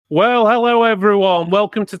Well, hello everyone.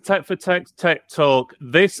 Welcome to Tech for Tech's Tech Talk.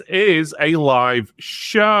 This is a live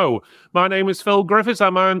show. My name is Phil Griffiths,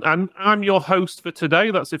 and I'm your host for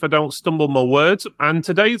today. That's if I don't stumble my words. And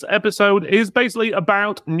today's episode is basically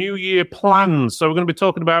about New Year plans. So we're going to be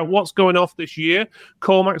talking about what's going off this year.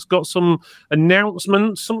 Cormac's got some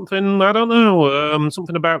announcements, something, I don't know,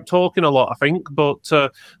 something about talking a lot, I think. But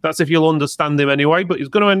that's if you'll understand him anyway. But he's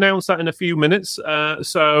going to announce that in a few minutes.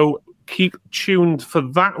 So keep tuned for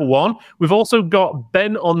that one. We've also got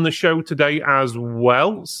Ben on the show today as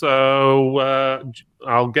well. So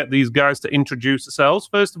I'll get these guys to introduce themselves.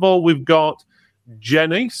 First of all, we've got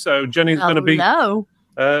Jenny. So Jenny's going to be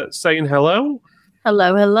saying hello.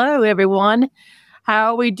 Hello, everyone.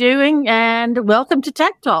 How are we doing? And welcome to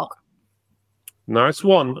Tech Talk. Nice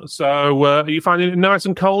one. So are you finding it nice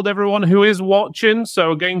and cold, everyone who is watching?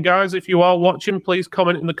 So again, guys, if you are watching, please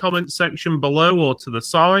comment in the comment section below or to the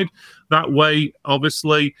side. That way,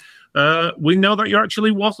 obviously, we know that you're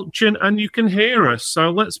actually watching and you can hear us. So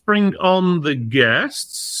let's bring on the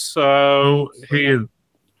guests. So here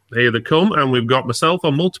they come, and we've got myself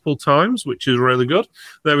on multiple times, which is really good.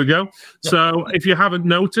 There we go. So if you haven't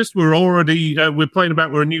noticed, we're playing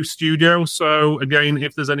about, we're a new studio. So again,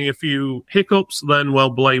 if there's a few hiccups, then well,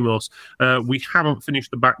 blame us. We haven't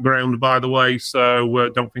finished the background, by the way, so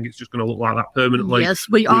don't think it's just going to look like that permanently. Yes,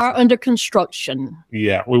 we are under construction.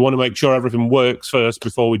 Yeah, we want to make sure everything works first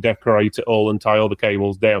before we decorate it all and tie all the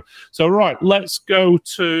cables down. So right, let's go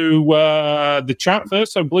to the chat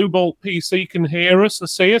first. So Blue Bolt PC can hear us and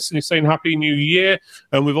see us, and he's saying Happy New Year.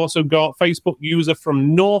 And we've also got Facebook user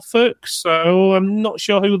from Norfolk, so I'm not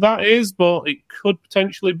sure who that is, but it could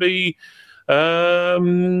potentially be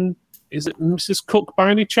is it Mrs. Cook by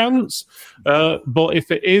any chance? But if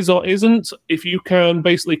it is or isn't, if you can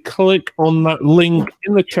basically click on that link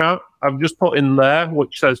in the chat I've just put in there,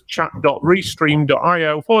 which says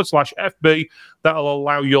chat.restream.io/FB, that'll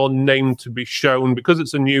allow your name to be shown because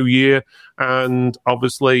it's a new year. And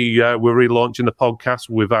obviously, we're relaunching the podcast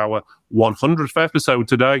with our 100th episode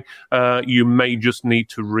today. You may just need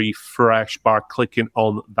to refresh by clicking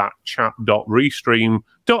on that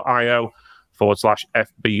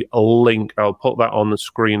chat.restream.io/FB link. I'll put that on the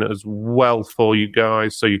screen as well for you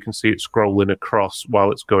guys so you can see it scrolling across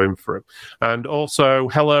while it's going through. And also,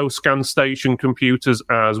 hello, Scan Station Computers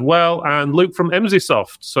as well, and Luke from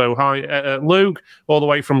MZSoft. So hi, Luke, all the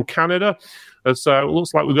way from Canada. So it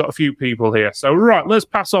looks like we've got a few people here. So right, let's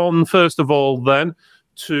pass on first of all then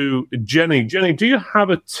to Jenny. Jenny, do you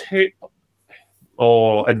have a tip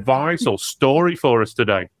or advice or story for us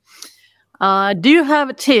today? Do you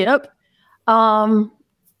have a tip? I'm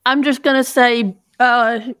just going to say, in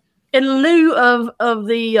lieu of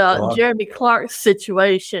the Jeremy Clarkson,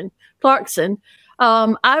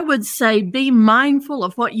 I would say be mindful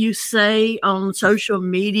of what you say on social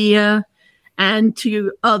media and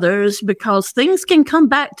to others, because things can come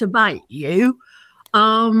back to bite you.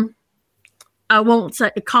 I won't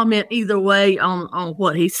comment either way on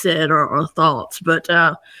what he said or thoughts, but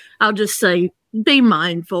I'll just say be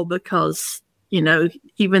mindful, because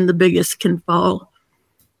even the biggest can fall.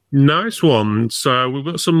 Nice one. So we've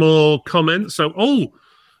got some more comments. So,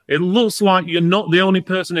 it looks like you're not the only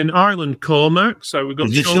person in Ireland, Cormac. So we've got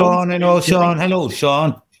Sean. Sean. Hello,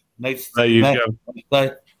 Sean. Nice. There you go.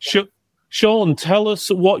 Sean, tell us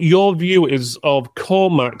what your view is of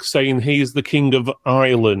Cormac saying he's the king of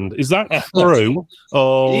Ireland. Is that true?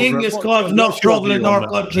 The English cause not trouble in our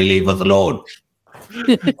country. Leave us alone.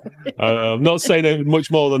 I'm not saying much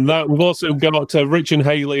more than that. We've also got Rich and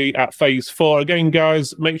Haley at Phase 4. Again,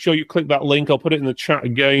 guys, make sure you click that link. I'll put it in the chat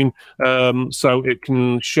again so it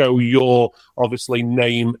can show your, obviously,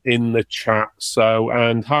 name in the chat. So,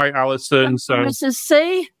 and hi, Alison. So, Mrs.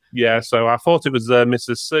 C. Yeah, so I thought it was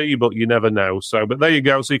Mrs. C, but you never know. So, but there you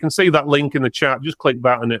go. So you can see that link in the chat. Just click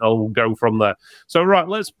that and it'll go from there. So, right,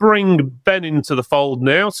 let's bring Ben into the fold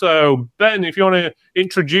now. So, Ben, if you want to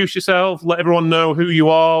introduce yourself, let everyone know who you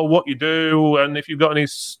are, what you do, and if you've got any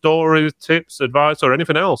stories, tips, advice, or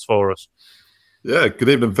anything else for us. Yeah, good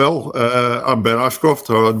evening, Phil. I'm Ben Ashcroft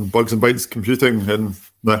on Bugs and Bytes Computing in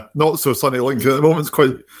the not so sunny Lincoln at the moment. It's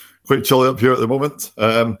quite chilly up here at the moment.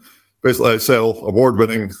 Basically, I sell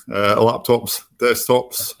award-winning laptops,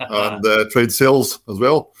 desktops, and trade sales as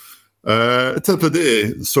well. Tip of the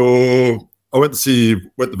day. So I went to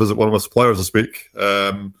visit one of my suppliers this week.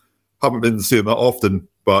 Haven't been seeing that often,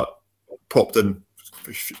 but popped in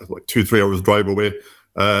like 2-3 hours drive away.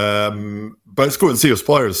 But it's going to see your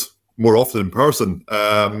suppliers more often in person.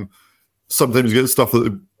 Sometimes you get stuff that they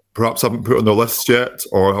perhaps haven't put on their list yet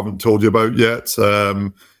or haven't told you about yet.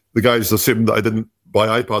 The guys assumed that I didn't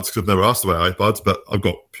buy iPads because I've never asked to buy iPads, but I've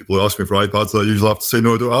got people who ask me for iPads. I usually have to say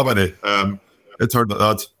no, I don't have any. It turned out I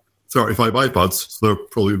had 35 iPads, so they're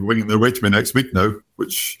probably winging their way to me next week now,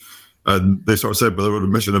 and they sort of said, by their own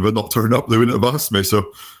admission, if I'd not turned up, they wouldn't have asked me.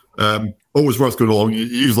 So always worth going along. You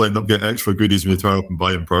usually end up getting extra goodies when you turn up and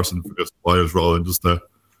buy in person for your suppliers rather than just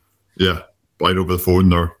buying over the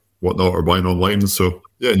phone or whatnot, or buying online. So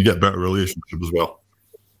yeah, and you get a better relationship as well.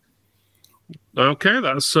 Okay,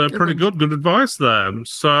 that's pretty good. Good advice there.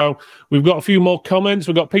 So we've got a few more comments.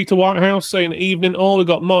 We've got Peter Whitehouse saying evening all. We've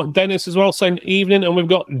got Mark Dennis as well saying evening. And we've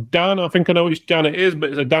got Dan. I think I know which Dan it is,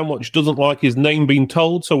 but it's a Dan which doesn't like his name being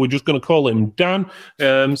told. So we're just going to call him Dan,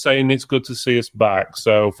 saying it's good to see us back.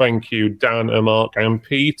 So thank you, Dan and Mark and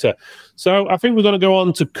Peter. So I think we're going to go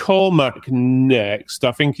on to Cormac next.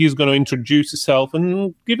 I think he's going to introduce himself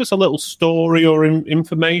and give us a little story or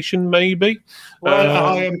information, maybe.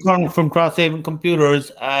 Well, I am Cormac from Crosshaven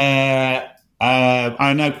Computers. And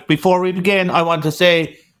before we begin, I want to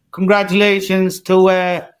say congratulations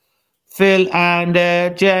to Phil and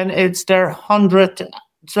Jen. It's their 100th.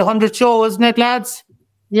 It's a 100th show, isn't it, lads?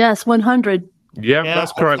 Yes, 100. Yeah,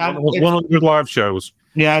 that's correct. 100 live shows.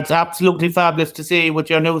 Yeah, it's absolutely fabulous to see with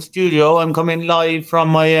your new studio. I'm coming live from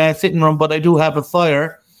my sitting room, but I do have a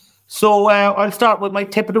fire. So I'll start with my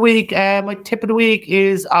tip of the week. My tip of the week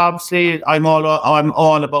is obviously I'm all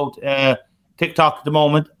about TikTok at the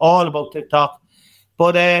moment, all about TikTok.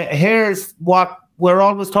 But here's what we're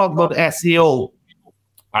always talking about: SEO,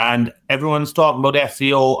 and everyone's talking about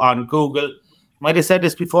SEO on Google. Might have said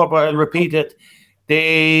this before, but I'll repeat it.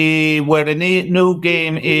 Where the new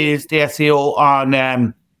game is the SEO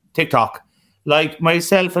on TikTok. Like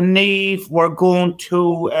myself and Neve, we're going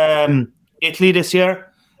to Italy this year,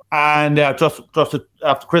 and just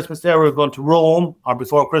after Christmas there, we're going to Rome, or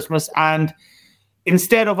before Christmas. And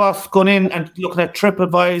instead of us going in and looking at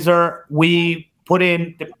TripAdvisor, we put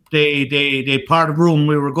in the part of Rome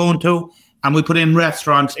we were going to, and we put in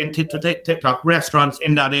restaurants into TikTok, restaurants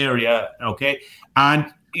in that area, okay? And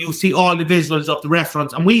you see all the visuals of the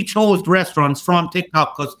restaurants. And we chose the restaurants from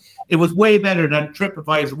TikTok because it was way better than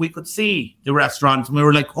TripAdvisor. We could see the restaurants, and we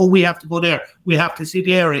were like, oh, we have to go there. We have to see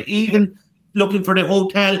the area. Even looking for the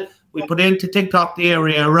hotel, we put into TikTok the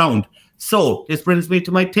area around. So this brings me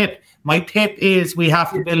to my tip. My tip is we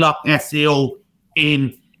have to build up SEO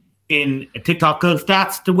in TikTok, because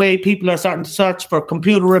that's the way people are starting to search for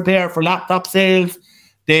computer repair, for laptop sales.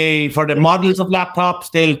 For the models of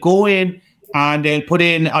laptops, they'll go in and they'll put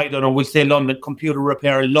in, I don't know, we'll say London, computer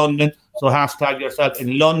repair in London. So hashtag yourself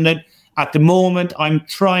in London. At the moment, I'm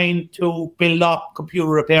trying to build up computer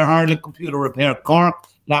repair, Ireland, computer repair, Cork,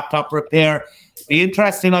 laptop repair. Be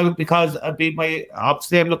interesting, because obviously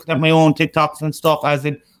I'm looking at my own TikToks and stuff, as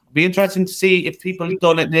in, be interesting to see if people have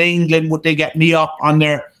done it in England, would they get me up on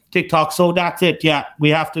their TikTok? So that's it. Yeah, we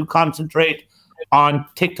have to concentrate on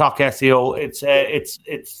TikTok SEO.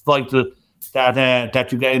 It's vital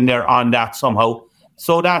that you get in there on that somehow.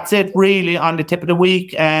 So that's it really on the tip of the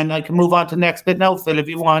week, and I can move on to the next bit now, Phil, if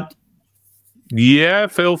you want. Yeah,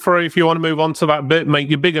 feel free if you want to move on to that bit, make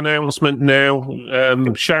your big announcement now,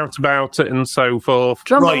 shout about it and so forth.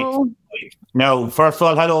 Right. Now, first of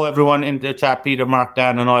all, hello everyone in the chat, Peter, Mark,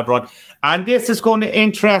 Dan and everyone. And this is going to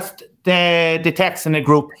interest the text in the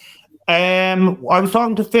group. I was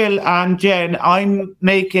talking to Phil and Jen. I'm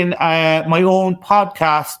making my own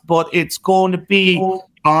podcast, but it's going to be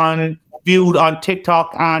viewed on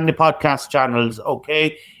TikTok and the podcast channels.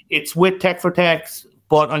 Okay, it's with Tech for Techs,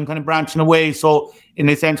 but I'm kind of branching away. So in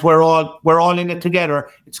a sense, we're all in it together.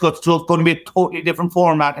 It's going to be a totally different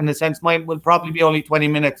format. In a sense, mine will probably be only 20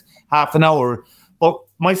 minutes, half an hour. But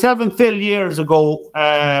myself and Phil years ago,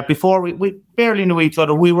 before we barely knew each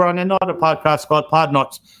other, we were on another podcast called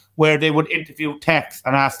Podnuts, where they would interview techs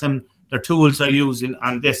and ask them their tools they're using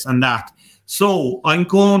and this and that. So I'm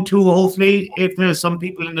going to, hopefully, if there's some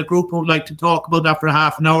people in the group who would like to talk about that for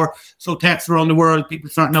half an hour, so techs around the world, people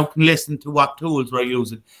starting out can listen to what tools we're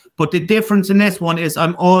using. But the difference in this one is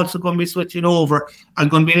I'm also going to be switching over. I'm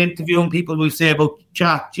going to be interviewing people, we say, about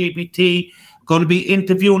Chat GPT, going to be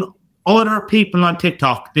interviewing other people on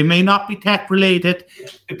TikTok. They may not be tech related.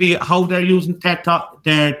 It be how they're using TikTok,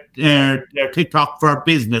 their TikTok for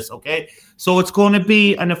business. Okay, so it's going to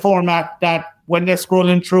be in a format that when they're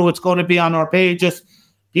scrolling through, it's going to be on our pages.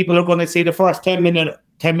 People are going to see the first 10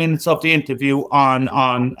 minutes of the interview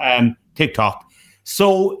on TikTok.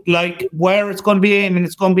 So, like, where it's going to be aiming,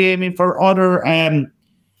 it's going to be aiming for other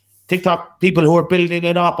TikTok people who are building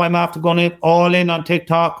it up. I'm after going all in on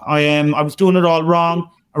TikTok. I was doing it all wrong.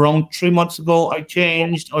 Around 3 months ago, I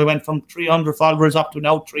changed. I went from 300 followers up to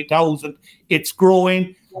now 3,000. It's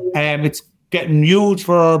growing. It's getting huge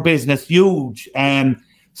for our business, huge.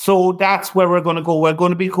 So that's where we're going to go. We're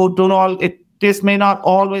going to be doing all it. This may not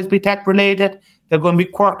always be tech related. They're going to be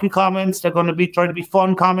quirky comments. They're going to be trying to be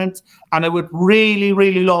fun comments. And I would really,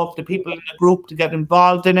 really love the people in the group to get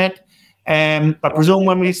involved in it. I presume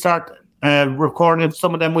when we start recording,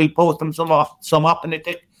 some of them we'll post them some up in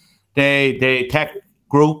the tech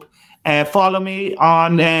group. Follow me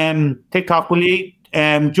on TikTok, will you?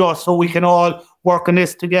 Just so we can all work on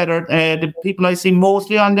this together. The people I see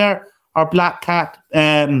mostly on there are Black Cat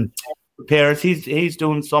repairs. He's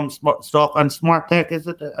doing some stuff on Smart Tech, is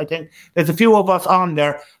it? I think there's a few of us on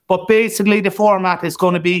there, but basically the format is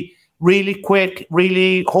going to be really quick,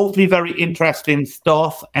 really hopefully very interesting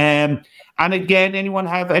stuff. And again, anyone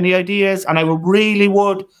have any ideas? And I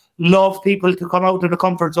would love people to come out of the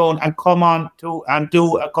comfort zone and come on to and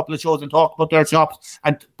do a couple of shows and talk about their shops.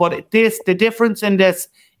 But the difference in this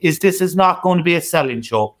is not going to be a selling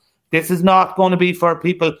show. This is not going to be for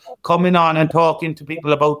people coming on and talking to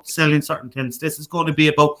people about selling certain things. This is going to be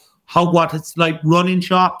about what it's like running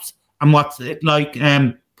shops and what's it like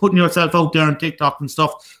putting yourself out there on TikTok and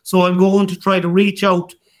stuff. So I'm going to try to reach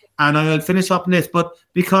out, and I'll finish up on this. But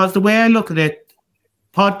because the way I look at it,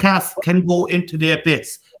 podcasts can go into the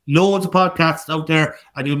abyss. Loads of podcasts out there,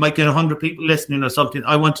 and you might get 100 people listening or something.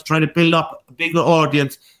 I want to try to build up a bigger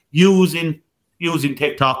audience using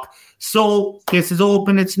TikTok. So this is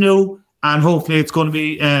open, it's new, and hopefully it's going to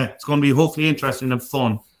be hopefully interesting and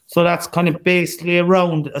fun. So that's kind of basically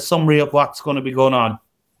around a summary of what's going to be going on.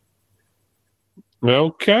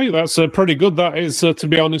 Okay, that's pretty good. That is, to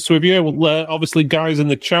be honest with you. Well, obviously, guys in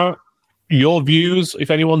the chat, your views, if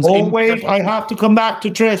anyone's... wait, I have to come back to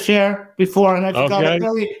Trish here before, and I forgot to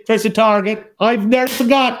tell you, Trish at Target. I've never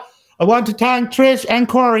forgot. I want to thank Trish and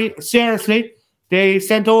Corey, seriously. They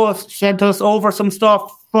sent us over some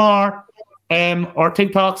stuff for our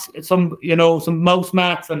TikToks, some mouse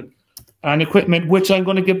mats and equipment, which I'm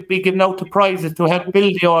going to be giving out to prizes to help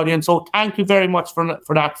build the audience. So thank you very much for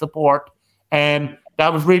that support. That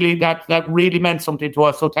was really that really meant something to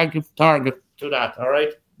us. So thank you, Target, to that. All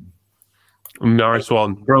right. Nice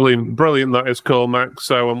one. Brilliant. That is Cormac.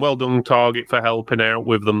 So, and well done, Target, for helping out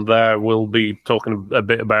with them there. We'll be talking a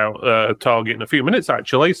bit about Target in a few minutes,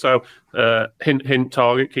 actually. So, hint,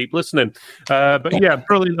 Target, keep listening. But yeah,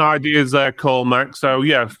 brilliant ideas there, Cormac. So,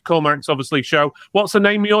 yeah, Cormac's obviously show. What's the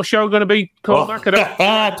name of your show going to be, Cormac?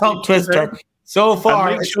 Tongue Twister. So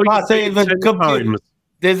far,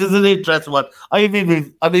 this is an interesting one. I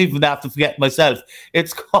even have to forget myself.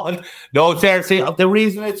 It's called... No, seriously, the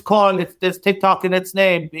reason it's called... There's TikTok in its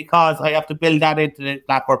name because I have to build that into the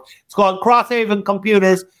platform. It's called Crosshaven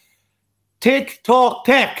Computers TikTok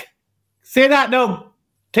Tech. Say that now.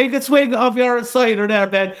 Take a swig of your cider there,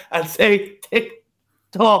 Ben, and say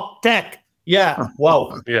TikTok Tech. Yeah,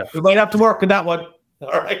 wow. Yeah. We might have to work on that one.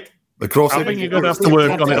 All right. The Crosshaven... I think you're going to have to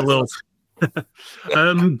work on it a little.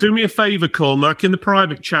 Do me a favour, Cormac, in the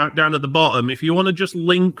private chat down at the bottom, if you want to just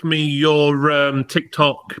link me your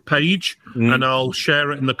TikTok page, and I'll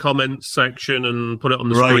share it in the comments section and put it on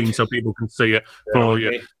the screen so people can see it for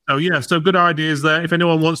you. Oh, yeah, so good ideas there. If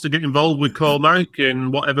anyone wants to get involved with Cormac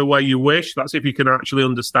in whatever way you wish, that's if you can actually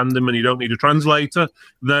understand him and you don't need a translator,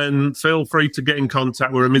 then feel free to get in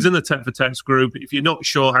contact with him. He's in the Tech for Text group. If you're not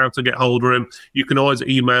sure how to get hold of him, you can always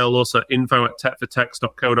email us at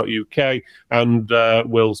info@techfortext.co.uk and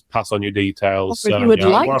we'll pass on your details. If you would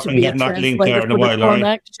like to be a translator for the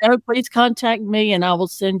Cormac show, please contact me and I will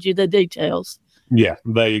send you the details. Yeah,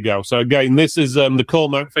 there you go. So again, this is the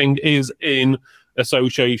Cormac thing is in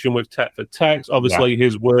association with Tech for Text. Obviously,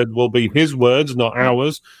 his word will be his words, not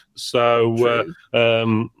ours. So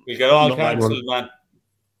we get all cancelled, man.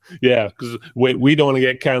 Yeah, because we don't want to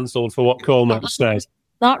get cancelled for what Cormac says.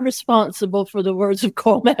 Not responsible for the words of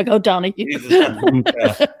Cormac O'Donoghue.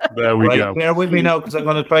 There we go. Bear with me now because I'm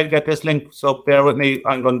going to try to get this link. So bear with me.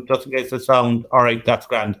 I'm going to just in case the sound. All right, that's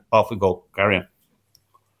grand. Off we go. Carry on.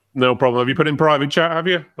 No problem. Have you put in private chat, have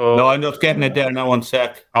you? Or... No, I'm just getting it there now, 1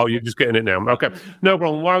 sec. Oh, you're just getting it now. Okay. No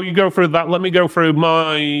problem. While you go through that, let me go through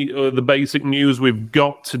my the basic news we've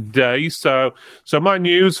got today. So my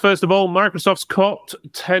news, first of all, Microsoft's cut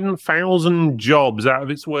 10,000 jobs out of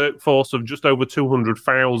its workforce of just over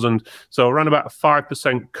 200,000. So around about a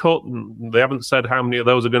 5% cut. They haven't said how many of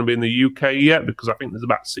those are going to be in the UK yet, because I think there's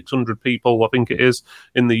about 600 people, I think it is,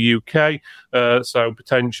 in the UK. So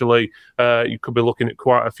potentially you could be looking at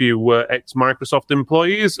quite a few ex-Microsoft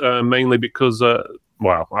employees, mainly because, I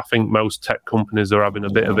think most tech companies are having a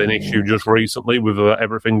bit of an issue just recently with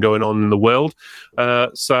everything going on in the world.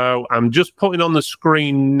 So I'm just putting on the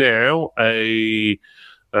screen now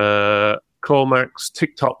Cormac's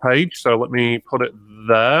TikTok page. So let me put it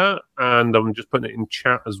there, and I'm just putting it in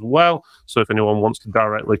chat as well. So if anyone wants to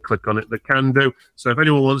directly click on it, they can do. So if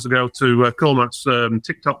anyone wants to go to Cormac's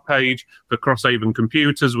TikTok page for Crosshaven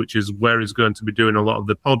Computers, which is where he's going to be doing a lot of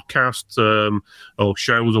the podcasts or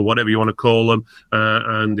shows or whatever you want to call them,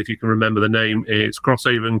 and if you can remember the name, it's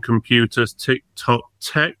Crosshaven Computers TikTok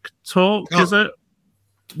Tech Talk, is it?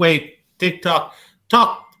 Wait, TikTok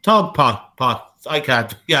pot. I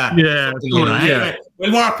can't. Yeah. Anyway,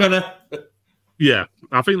 we'll work on it. Yeah,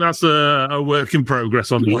 I think that's a work in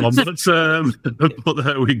progress on that one, but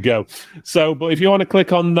there we go. So, but if you want to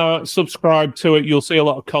click on that, subscribe to it, you'll see a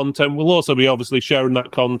lot of content. We'll also be obviously sharing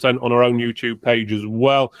that content on our own YouTube page as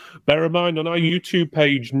well. Bear in mind, on our YouTube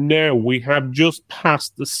page now, we have just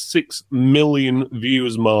passed the 6 million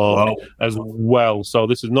views mark as well. So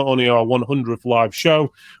this is not only our 100th live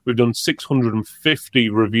show, we've done 650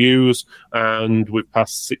 reviews, and we've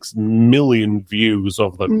passed 6 million views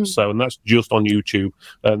of them. So, and that's just on YouTube,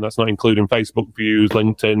 and that's not including Facebook views,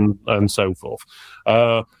 LinkedIn, and so forth.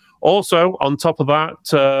 Also, on top of that,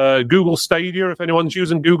 Google Stadia, if anyone's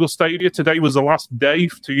using Google Stadia, today was the last day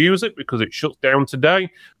to use it because it shut down today.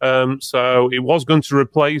 So it was going to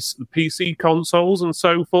replace the PC consoles and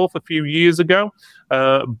so forth a few years ago.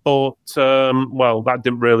 But that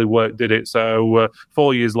didn't really work, did it? So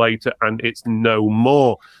 4 years later, and it's no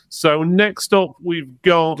more. So next up, we've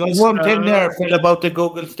got... There's one thing there, Phil, about the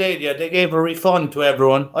Google Stadia. They gave a refund to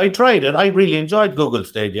everyone. I tried it. I really enjoyed Google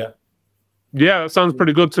Stadia. Yeah, that sounds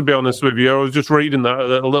pretty good, to be honest with you. I was just reading that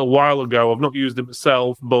a little while ago. I've not used it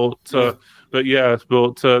myself, but they've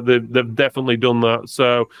definitely done that.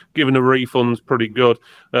 So giving a refund's pretty good.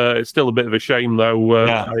 It's still a bit of a shame, though.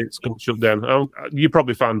 It's going to shut down. You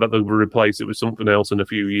probably find that they'll replace it with something else in a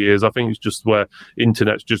few years. I think it's just where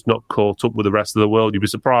internet's just not caught up with the rest of the world. You'd be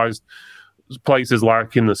surprised. Places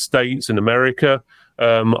like in the States, in America,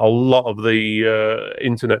 a lot of the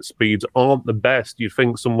internet speeds aren't the best. You'd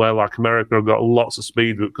think somewhere like America have got lots of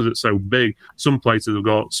speed because it's so big. Some places have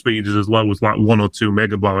got speeds as low as like 1 or 2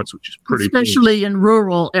 megabytes, which is pretty especially in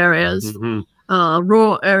rural areas. Mm-hmm.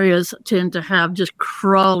 Rural areas tend to have just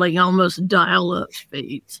crawling, almost dial-up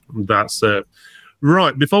speeds. That's it.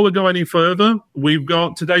 Right, before we go any further, we've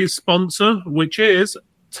got today's sponsor, which is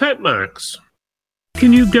TechMax.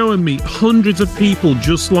 Can you go and meet hundreds of people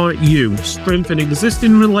just like you, strengthen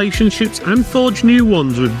existing relationships and forge new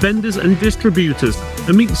ones with vendors and distributors,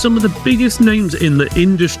 and meet some of the biggest names in the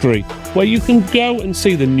industry, where you can go and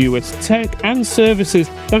see the newest tech and services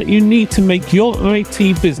that you need to make your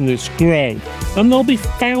IT business grow. And there'll be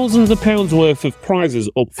thousands of pounds worth of prizes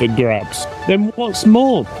up for grabs. Then what's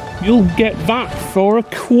more, you'll get that for a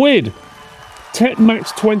quid.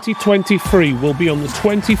 TechMax 2023 will be on the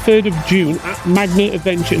 23rd of June at Magnet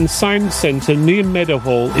Adventure and Science Centre near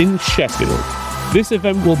Meadowhall in Sheffield. This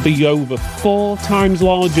event will be over 4 times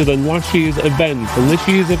larger than last year's event, and this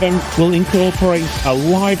year's event will incorporate a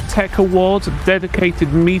live tech awards,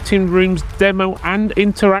 dedicated meeting rooms, demo and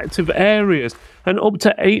interactive areas, and up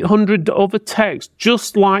to 800 other techs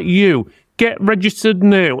just like you. Get registered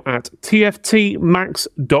now at tftmax.com.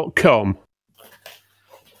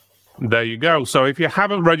 There you go. So if you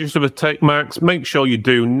haven't registered with TechMax, make sure you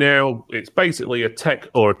do now. It's basically a tech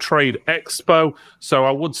or a trade expo, so I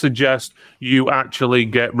would suggest you actually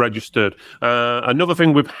get registered. Another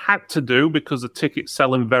thing we've had to do, because the ticket's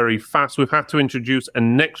selling very fast, we've had to introduce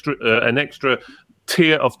an extra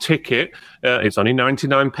tier of ticket. It's only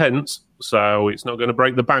 99 pence. So it's not going to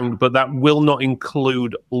break the bank, but that will not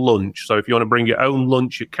include lunch. So if you want to bring your own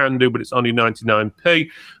lunch, you can do, but it's only 99p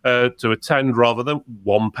to attend rather than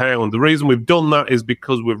 £1. The reason we've done that is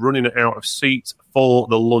because we're running out of seats for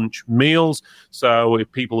the lunch meals. So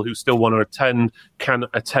if people who still want to attend can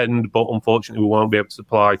attend, but unfortunately we won't be able to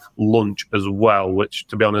supply lunch as well, which,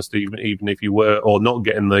 to be honest, even if you were or not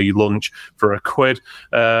getting the lunch for a quid,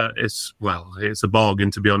 it's a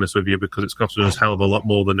bargain, to be honest with you, because it's costing us a hell of a lot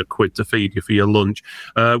more than a quid to feed you for your lunch.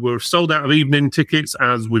 We're sold out of evening tickets,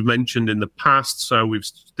 as we've mentioned in the past, so we've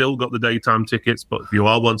still got the daytime tickets, but if you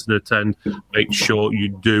are wanting to attend, make sure you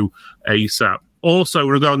do ASAP. Also,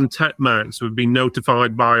 regarding TechMax, we've been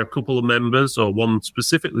notified by a couple of members, or one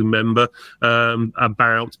specifically member,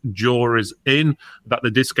 about Jury's In, that the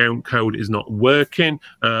discount code is not working.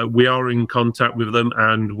 We are in contact with them,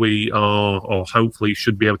 and we are, or hopefully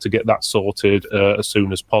should be able to get that sorted as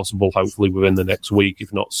soon as possible, hopefully within the next week,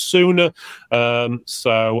 if not sooner.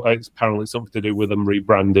 So it's apparently something to do with them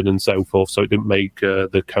rebranding and so forth, so it didn't make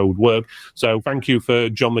the code work. So thank you for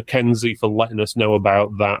John McKenzie for letting us know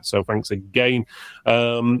about that. So thanks again.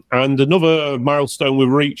 And another milestone we've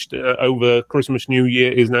reached over Christmas, New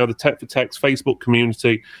Year is now the Tech for Tech's Facebook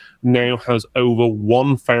community now has over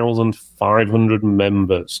 1,500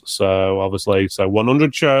 members. So obviously,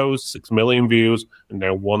 100 shows, 6 million views, and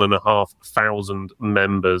now 1,500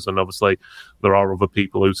 members. And obviously, there are other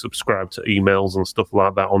people who subscribe to emails and stuff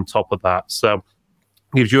like that on top of that. So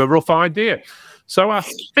gives you a rough idea. So I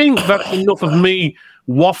think that's enough of me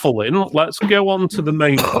waffling. Let's go on to the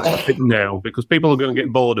main topic now, because people are going to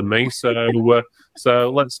get bored of me. So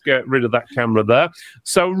let's get rid of that camera there.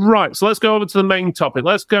 So let's go over to the main topic.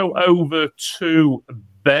 Let's go over to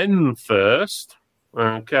Ben first.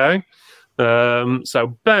 Okay.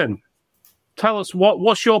 So Ben, tell us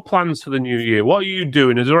what's your plans for the new year? What are you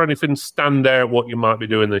doing? Is there anything stand out what you might be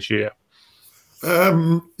doing this year?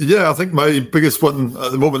 I think my biggest one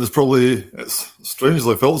at the moment is probably, it's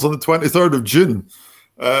strangely felt, it's on the 23rd of June.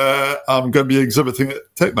 I'm going to be exhibiting at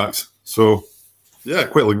TechMax. So, yeah,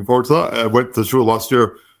 quite looking forward to that. I went to the show last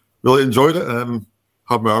year, really enjoyed it.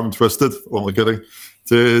 Had my arm twisted, only kidding,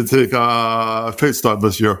 to take a trade stand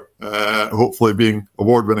this year. Hopefully being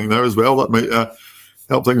award-winning now as well, that might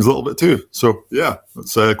help things a little bit too. So, yeah,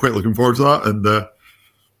 it's quite looking forward to that. And,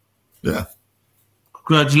 yeah.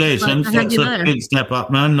 Congratulations. That's a big step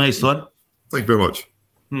up, man. Nice one. Thank you very much.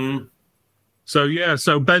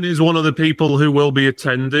 So Ben is one of the people who will be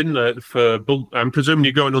attending I'm presuming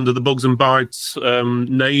you're going under the Bugs and Bites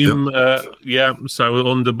name. Yep. So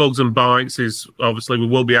under Bugs and Bites is obviously we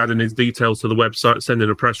will be adding his details to the website, sending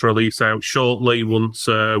a press release out shortly once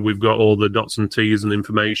we've got all the dots and T's and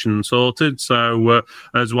information sorted. So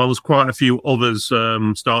as well as quite a few others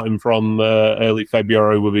starting from early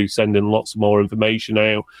February, we'll be sending lots more information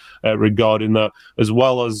out regarding that, as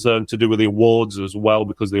well as to do with the awards as well,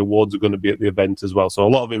 because the awards are going to be at the event as well. So a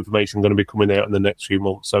lot of information going to be coming out in the next few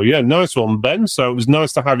months. So yeah, nice one, Ben. So it was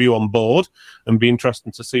nice to have you on board and be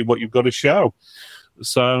interesting to see what you've got to show.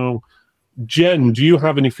 So Jen, do you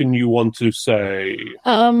have anything you want to say?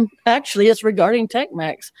 Actually, it's regarding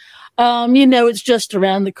TechMax. It's just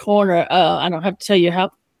around the corner. I don't have to tell you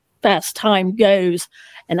how fast time goes.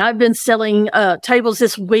 And I've been selling tables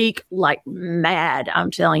this week like mad.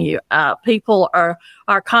 I'm telling you, people are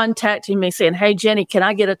contacting me saying, "Hey, Jenny, can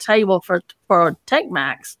I get a table for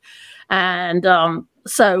TechMax?" And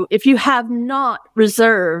so if you have not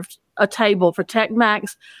reserved a table for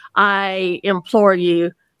TechMax, I implore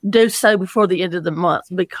you, do so before the end of the month,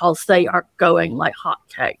 because they are going like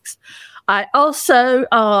hotcakes. I also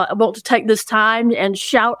want to take this time and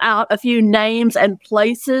shout out a few names and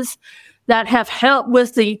places that have helped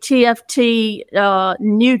with the TFT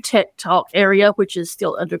new Tech Talk area, which is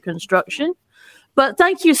still under construction. But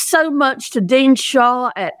thank you so much to Dean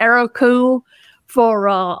Shaw at AeroCool for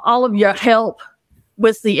all of your help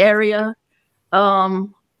with the area. The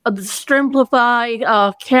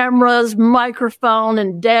Strimplify cameras, microphone,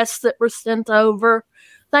 and desks that were sent over.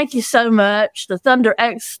 Thank you so much. The Thunder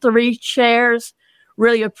X3 chairs,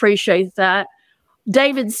 really appreciate that.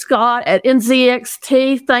 David Scott at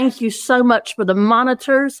NZXT, thank you so much for the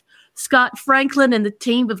monitors. Scott Franklin and the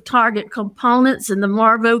team of Target Components and the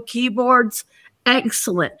Marvo keyboards,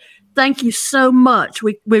 excellent. Thank you so much.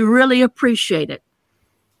 We really appreciate it.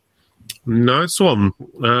 Nice one.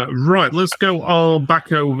 Right, let's go all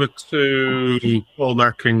back over to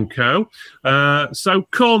Cormac and Co. So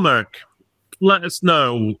Cormac, let us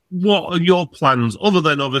know, what are your plans, other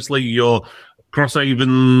than obviously your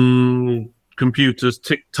Crosshaven Computers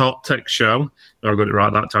TikTok Tech Show? I got it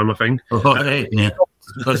right that time, I think. Oh, yeah.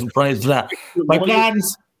 Surprised that. My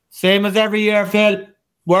plans, same as every year, Phil.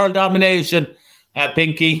 World domination.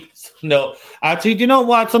 Pinky. No. Actually, do you know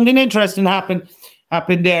what? Something interesting happened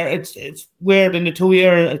there. It's weird in the 2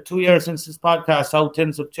 years since this podcast, how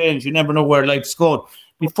things have changed. You never know where life's going.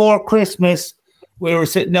 Before Christmas, we were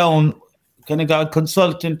sitting down, kind of got a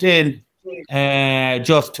consultant in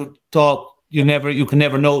just to talk. You can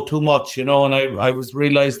never know too much, and I was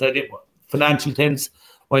realised that financial things,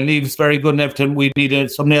 while Leave's very good and everything, we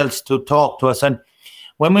needed someone else to talk to us. And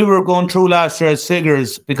when we were going through last year's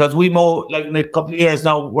figures, because we like in a couple of years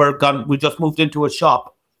now, we just moved into a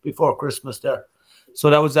shop before Christmas there. So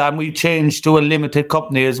that was we changed to a limited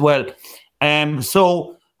company as well.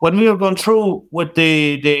 So when we were going through with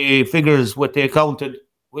the figures with the accountant,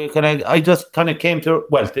 I just kind of came to,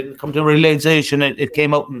 didn't come to a realization. It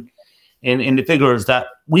came out in the figures that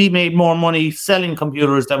we made more money selling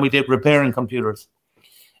computers than we did repairing computers.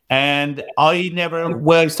 And I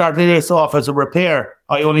started this off as a repair.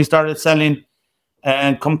 I only started selling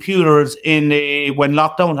computers when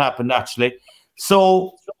lockdown happened, actually.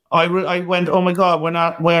 So I went, oh my God,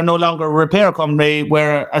 we're no longer a repair company,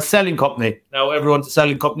 we're a selling company. Now everyone's a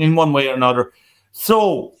selling company in one way or another.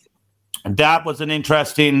 So that was an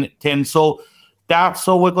interesting thing. So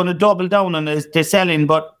we're going to double down on the selling,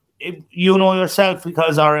 but you know yourself,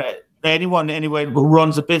 because anyone anyway who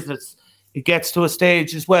runs a business, it gets to a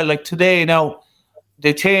stage as well. Like today now,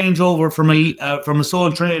 the change over from a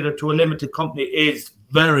sole trader to a limited company is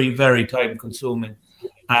very, very time consuming.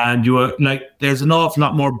 And there's an awful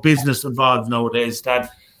lot more business involved nowadays. And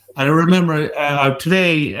I remember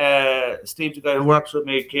today, Steve, the guy who works with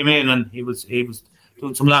me, came in and he was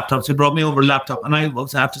doing some laptops. He brought me over a laptop, and I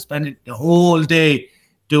was after spending the whole day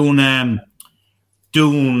doing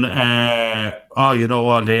all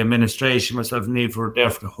the administration myself and Neve were there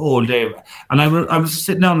for the whole day. And I was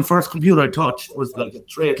sitting down, the first computer I touched was like at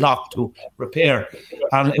 3 o'clock to repair.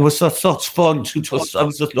 And it was such fun I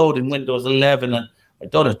was just loading Windows 11, and I'd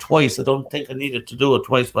done it twice. I don't think I needed to do it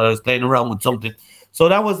twice, but I was playing around with something. So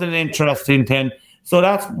that was an interesting thing. So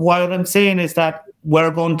that's what I'm saying, is that we're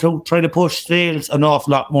going to try to push sales an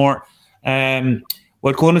awful lot more.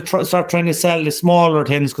 We're going to start trying to sell the smaller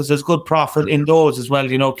things, because there's good profit in those as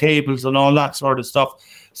well, cables and all that sort of stuff.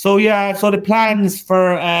 So, so the plans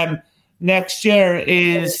for next year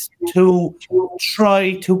is to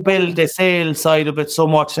try to build the sales side of it so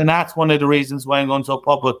much. And that's one of the reasons why I'm going so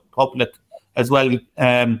public as well,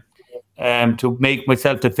 to make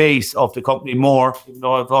myself the face of the company more, even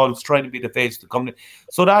though I've always tried to be the face of the company.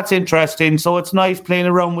 So that's interesting. So it's nice playing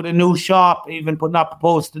around with a new shop, even putting up a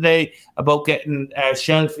post today about getting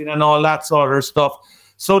shelving and all that sort of stuff.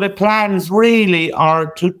 So the plans really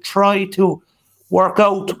are to try to work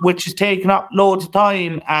out, which is taking up loads of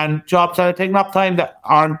time, and jobs that are taking up time that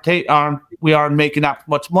we aren't making that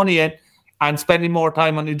much money in, and spending more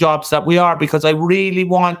time on the jobs that we are, because I really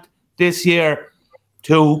want this year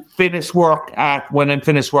to finish work when I'm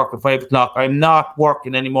finished work at 5 o'clock. I'm not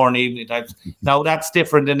working anymore in the evening times. Now that's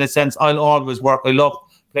different in a sense. I'll always work. I love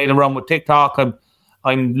playing around with TikTok.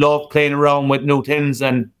 I love playing around with new things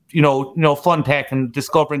and fun tech and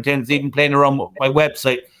discovering things, even playing around with my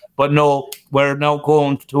website. But no, we're now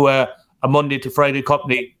going to a Monday to Friday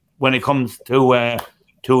company when it comes to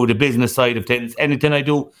the business side of things. Anything I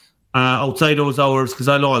do outside those hours, because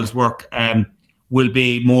I'll always work, will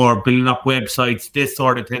be more building up websites, this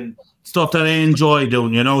sort of thing, stuff that I enjoy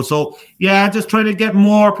doing, So, just trying to get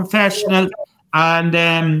more professional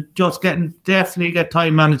and just definitely get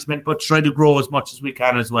time management, but try to grow as much as we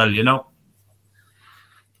can as well,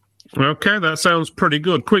 Okay, that sounds pretty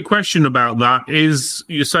good. Quick question about that is,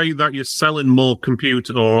 you say that you're selling more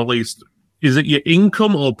computer, or at least, is it your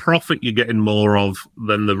income or profit you're getting more of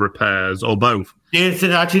than the repairs, or both? Yes,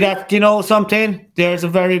 actually, something? There's a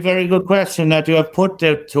very, very good question that you have put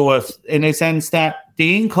there to us, in a sense that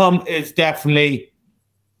the income is definitely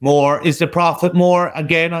more. Is the profit more?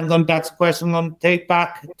 Again, that's a question I'm going to take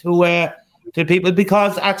back to people,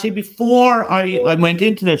 because actually before I went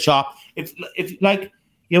into the shop, if like,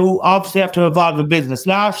 you obviously have to evolve a business.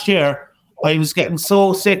 Last year, I was getting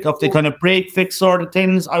so sick of the kind of break fix sort of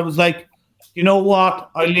things. I was like, you know what?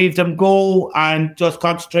 I leave them go and just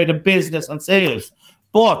concentrate on business and sales.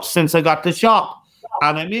 But since I got the shop,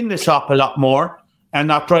 and I'm in the shop a lot more and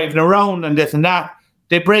not driving around and this and that,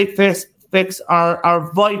 the break fix are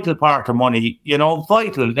a vital part of money,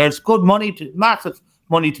 vital. There's good money, massive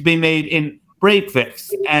money to be made in break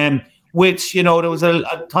fix, which, there was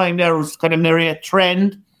a time there was kind of nearly a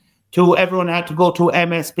trend to everyone had to go to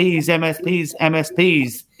MSPs.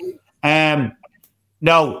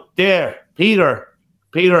 Now, there, Peter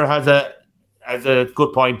has a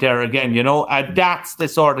good point there again, and that's the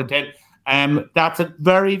sort of thing. That's a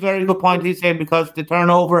very, very good point he's saying, because the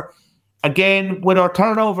turnover, again, with our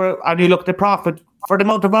turnover, and you look at the profit for the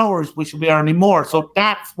amount of hours, we should be earning more. So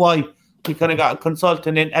that's why we kind of got a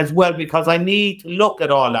consultant in as well, because I need to look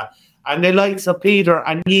at all that. And the likes of Peter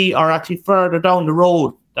and ye are actually further down the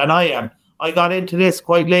road than I am. I got into this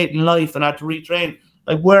quite late in life and had to retrain.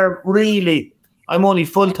 I'm only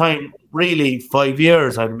full-time, really, 5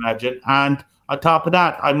 years, I'd imagine. And on top of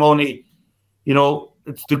that, I'm only,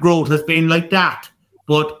 the growth has been like that.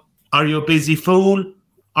 But are you a busy fool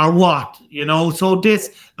or what? So this,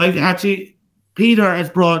 actually, Peter has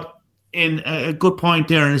brought in a good point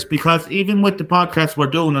there, and it's because even with the podcast we're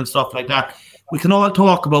doing and stuff like that, we can all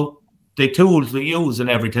talk about the tools we use and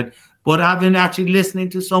everything, but having actually listening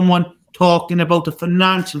to someone talking about the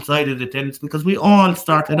financial side of the things, because we all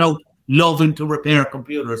started out loving to repair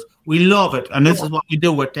computers. We love it, and this is what we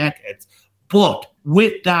do with decades. But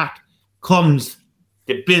with that comes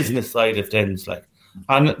the business side of things,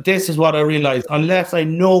 and this is what I realized. Unless I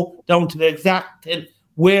know down to the exact thing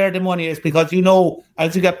where the money is, because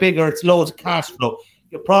as you get bigger, it's loads of cash flow.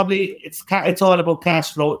 It's all about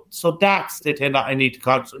cash flow. So that's the thing that I need to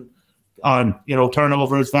concentrate on.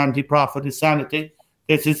 Turnover is vanity, profit is sanity.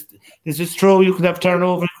 This is true. You could have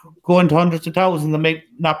turnover going to hundreds of thousands and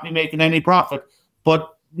not be making any profit,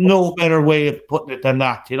 but no better way of putting it than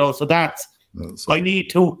that. So that's I need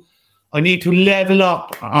to level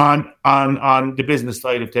up on the business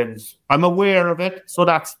side of things. I'm aware of it, so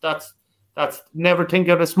that's never think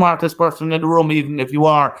you're the smartest person in the room, even if you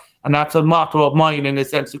are, and that's a motto of mine. In a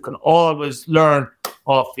sense, you can always learn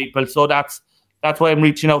off people. So that's why I'm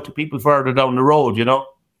reaching out to people further down the road. You're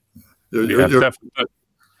definitely.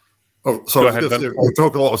 Oh, sorry, you're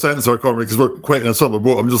talking a lot of sense there, Cormac, because we're quite in a similar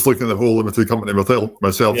boat. I'm just looking at the whole limited company myself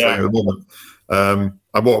thing at the moment.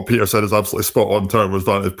 And what Peter said is absolutely spot on. Turnover's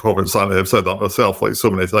vanity, profit, sanity. I've said that myself like so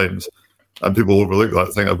many times, and people overlook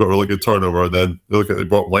that. Think I've got really good turnover, and then they look at the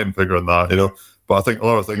bottom line figure and that, But I think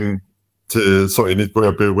another thing to sort of need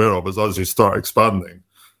to be aware of is as you start expanding,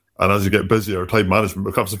 and as you get busier, time management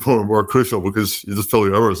becomes more and more crucial because you just fill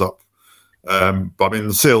your hours up. But I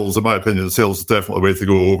mean, sales, in my opinion, sales is definitely the way to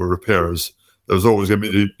go over repairs. There's always going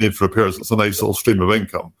to be a need for repairs. It's a nice little stream of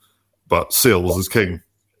income, but sales is king.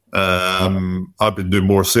 I've been doing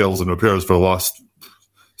more sales and repairs for the last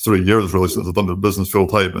 3 years, really, since I've done the business full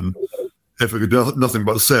time. And if I could do nothing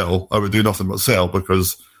but sell, I would do nothing but sell,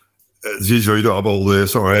 because it's easier. You don't have all the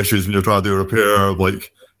sort of issues when you're trying to do a repair,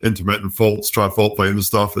 like intermittent faults, try fault find and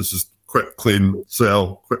stuff. It's just quick, clean,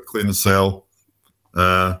 sell, quick, clean, sell.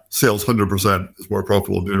 Sales 100% is more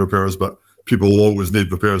profitable than doing repairs, but people will always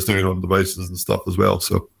need repairs doing on devices and stuff as well.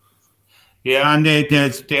 So, yeah, and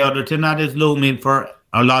there's the other thing that is looming for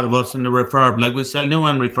a lot of us in the refurb. Like, we sell new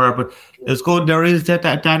and refurb, but it's good. There is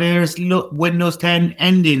that is Windows 10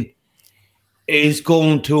 ending is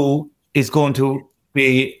going to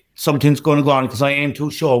be something's going to go on, because I ain't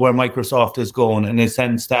too sure where Microsoft is going, in the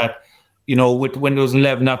sense that, with Windows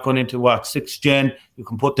 11 not going into 6th gen, you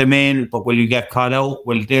can put them in, but will you get caught out?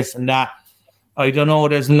 Will this and that? I don't know.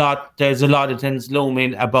 There's a lot of things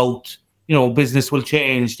looming about, business will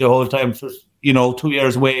change the whole time. So, 2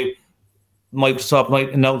 years away, Microsoft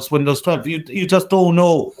might announce Windows 12. You just don't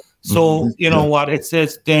know. So, what it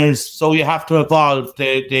says, so you have to evolve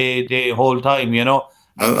the whole time,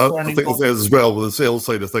 I think the thing is as well, with the sales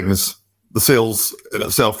side of things, the sales in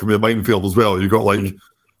itself can be a minefield as well. You've got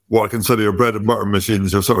what I consider your bread and butter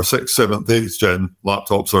machines, your sort of 6th, 7th, 8th gen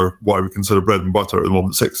laptops are what I would consider bread and butter at the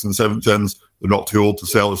moment. 6th and 7th gens, they're not too old to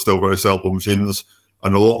sell, they're still very sellable machines,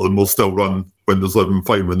 and a lot of them will still run Windows 11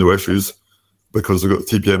 fine with no issues, because they've got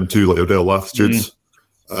TPM2 like your Dell Latitudes.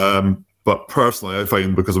 But personally, I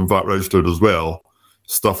find, because I'm VAT registered as well,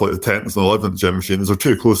 stuff like the 10th and 11th gen machines are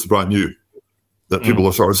too close to brand new. That people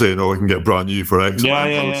are sort of saying, I can get brand new for X.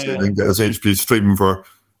 And get this HP Stream for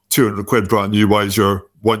 200 quid brand new. Why is your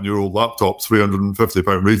 1-year-old laptop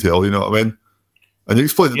 £350 retail? You know what I mean? And you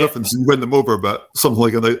explain the difference and win them over, but something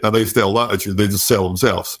like a nice Dell Latitude, they just sell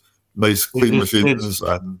themselves. Nice, clean machines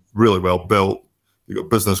and really well built. You've got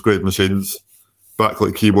business grade machines,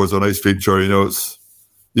 backlit keyboards, a nice feature. It's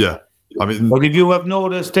I mean, but if you have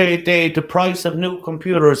noticed, the price of new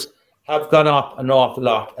computers have gone up an awful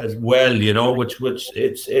lot as well. Which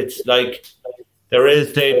it's like there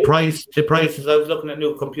is the prices. I was looking at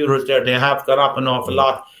new computers there; they have gone up an awful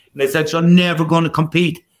lot. And they said you're never going to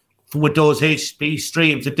compete with those HP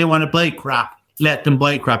streams. If they want to buy crap, let them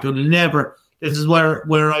buy crap. You'll never. This is where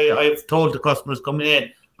I've told the customers coming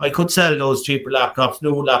in, I could sell those cheaper laptops,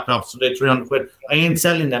 new laptops, for the 300 quid. I ain't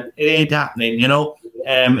selling them. It ain't happening.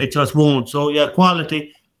 It just won't. So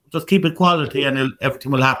quality. Just keep it quality, and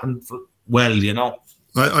everything will happen well.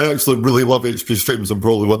 I actually really love HP streams. I'm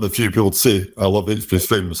probably one of the few people to say I love HP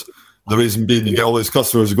streams. The reason being, you get all these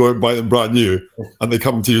customers who go out and buy them brand new, and they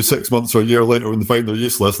come to you 6 months or a year later when they find they're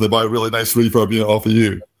useless, and they buy a really nice refurb unit off of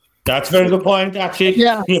you. That's a very good point, actually.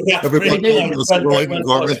 Yeah. They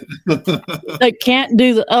can't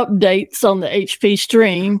do the updates on the HP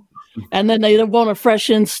stream, and then they want a fresh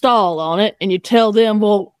install on it, and you tell them,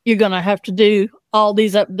 well, you're going to have to do all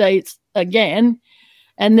these updates again,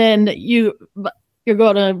 and then you're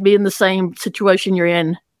going to be in the same situation you're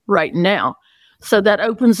in right now. So that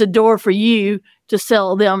opens the door for you to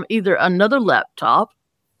sell them either another laptop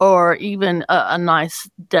or even a nice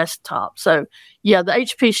desktop. So, the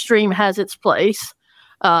HP Stream has its place.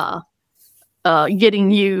 Getting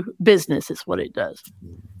you business is what it does.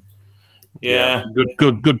 Yeah.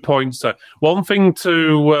 Good points there. One thing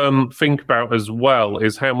to think about as well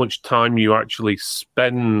is how much time you actually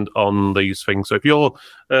spend on these things. So if you're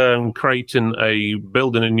building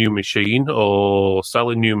a new machine or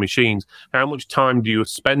selling new machines, how much time do you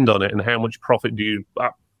spend on it, and how much profit do you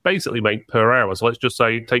basically make per hour? So let's just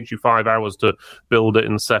say it takes you 5 hours to build it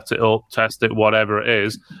and set it up, test it, whatever it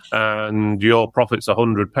is, and your profit's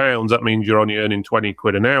 £100. That means you're only earning 20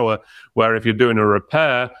 quid an hour. Where if you're doing a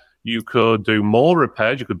repair, you could do more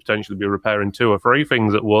repairs. You could potentially be repairing 2 or 3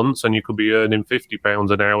 things at once, and you could be earning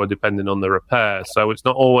 £50 an hour depending on the repair. So it's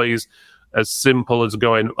not always as simple as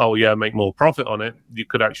going, oh yeah, make more profit on it. You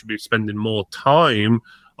could actually be spending more time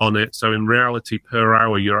on it. So in reality, per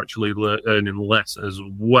hour, you're actually earning less as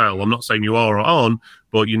well. I'm not saying you are on,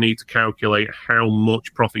 but you need to calculate how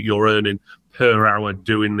much profit you're earning per hour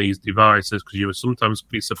doing these devices, because you will sometimes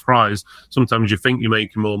be surprised. Sometimes you think you're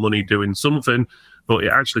making more money doing something, but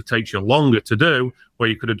it actually takes you longer to do, where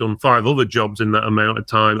you could have done 5 other jobs in that amount of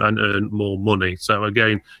time and earned more money. So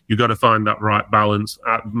again, you've got to find that right balance.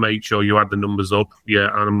 Make sure you add the numbers up. Yeah,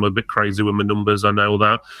 I'm a bit crazy with my numbers, I know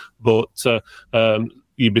that. But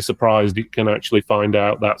you'd be surprised you can actually find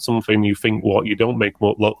out that something you think you don't make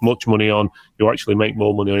much money on, you actually make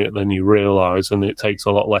more money on it than you realise, and it takes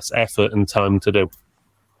a lot less effort and time to do.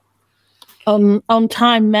 On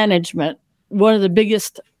time management, one of the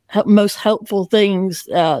biggest, most helpful things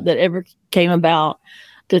that ever came about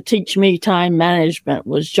to teach me time management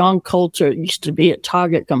was John Coulter. Used to be at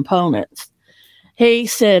Target Components. He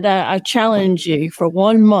said, I challenge you for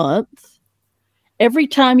 1 month. Every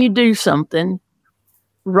time you do something,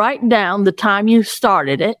 write down the time you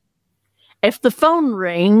started it. If the phone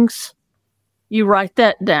rings, you write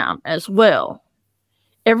that down as well.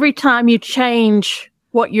 Every time you change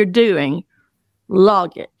what you're doing,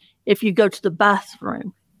 log it. If you go to the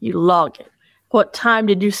bathroom, you log it. What time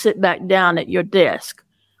did you sit back down at your desk?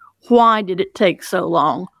 Why did it take so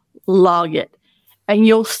long? Log it. And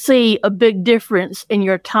you'll see a big difference in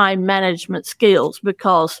your time management skills,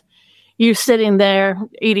 because you sitting there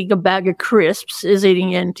eating a bag of crisps is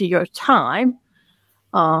eating into your time.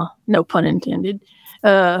 No pun intended.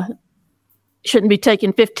 Shouldn't be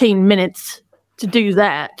taking 15 minutes to do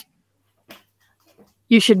that.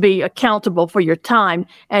 You should be accountable for your time.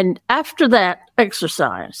 And after that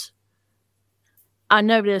exercise, I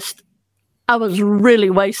noticed I was really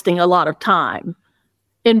wasting a lot of time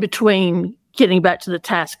in between getting back to the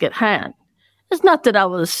task at hand. It's not that I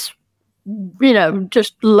was,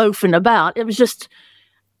 just loafing about. It was just,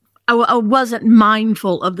 I wasn't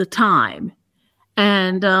mindful of the time.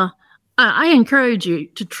 And I encourage you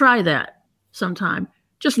to try that sometime.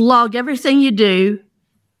 Just log everything you do.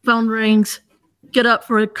 Phone rings, get up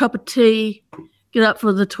for a cup of tea, get up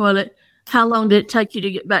for the toilet. How long did it take you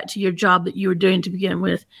to get back to your job that you were doing to begin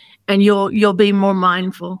with? And you'll be more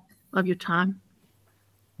mindful of your time.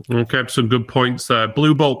 Okay, some good points there.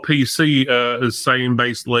 Blue Bolt PC is saying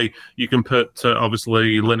basically you can put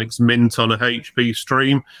obviously Linux Mint on a HP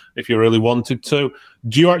stream if you really wanted to.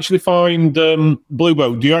 Do you actually find Blue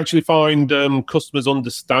Bolt? Do you actually find customers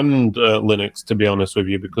understand Linux? To be honest with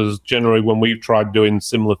you, because generally when we've tried doing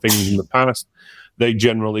similar things in the past, they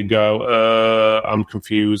generally go, I'm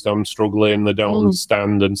confused, I'm struggling, they don't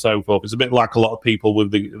understand, and so forth. It's a bit like a lot of people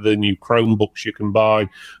with the new Chromebooks you can buy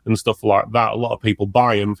and stuff like that. A lot of people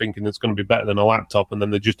buy them thinking it's going to be better than a laptop, and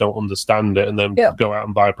then they just don't understand it, and then go out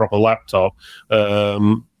and buy a proper laptop. I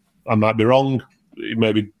might be wrong.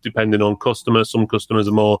 Maybe depending on customers. Some customers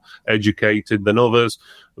are more educated than others,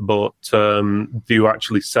 but do you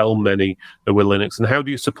actually sell many with Linux, and how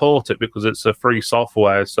do you support it? Because it's a free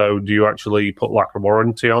software, so do you actually put like a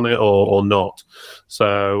warranty on it or not?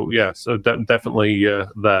 So yeah, so definitely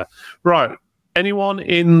there. Right. Anyone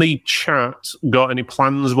in the chat got any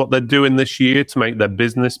plans what they're doing this year to make their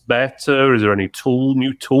business better? Is there any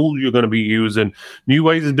new tools you're going to be using? New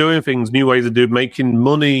ways of doing things, new ways of making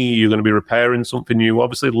money? You're going to be repairing something new?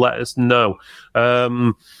 Obviously, let us know.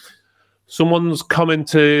 Someone's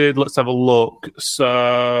commented, let's have a look.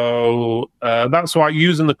 So that's why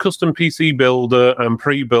using the custom PC builder and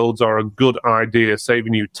pre-builds are a good idea,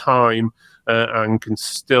 saving you time and can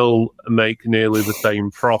still make nearly the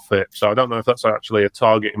same profit. So I don't know if that's actually a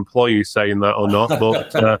Target employee saying that or not,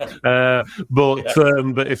 but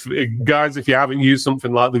if guys, if you haven't used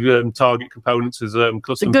something like the Target Components as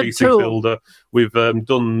custom PC tool. Builder, we've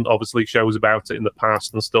done obviously shows about it in the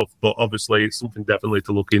past and stuff, but obviously it's something definitely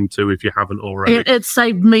to look into if you haven't already. It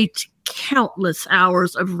saved me countless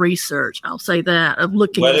hours of research. I'll say that, of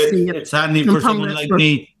looking to see if it's handy for someone like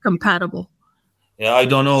me. Compatible. Yeah, I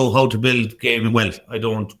don't know how to build gaming. Well, I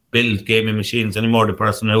don't build gaming machines anymore. The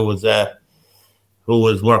person who was who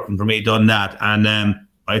was working for me done that, and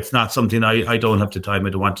it's not something I don't have the time. I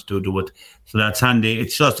don't want to do it, so that's handy.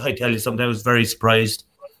 It's just, I tell you something, I was very surprised.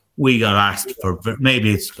 We got asked for,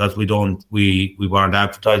 maybe it's because we weren't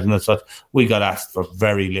advertising as such. We got asked for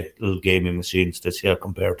very little gaming machines this year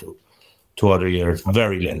compared to other years.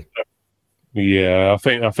 Very little. Yeah,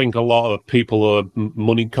 I think a lot of people are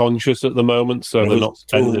money conscious at the moment, so they're not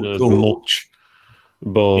spending as much.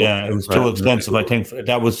 But yeah, it was too expensive. I think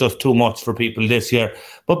that was just too much for people this year.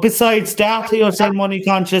 But besides that, you're saying money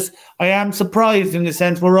conscious. I am surprised in the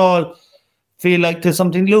sense we're all feel like there's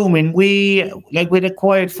something looming. We had a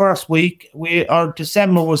quiet first week. Our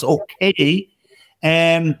December was okay,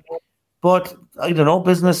 but I don't know.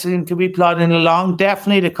 Business seemed to be plodding along.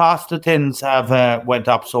 Definitely, the cost of things have went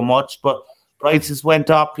up so much, but prices went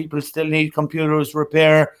up. People still need computers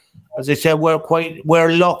repair. As I said,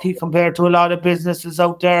 we're lucky compared to a lot of businesses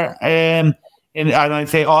out there. And I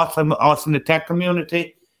say us in the tech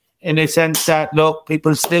community, in the sense that, look,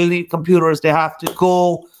 people still need computers. They have to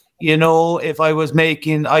go. You know, if I was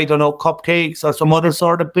making, I don't know, cupcakes or some other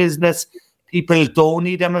sort of business, people don't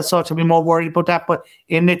need them as such. I'd be more worried about that. But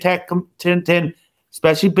in the tech,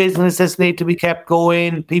 especially businesses need to be kept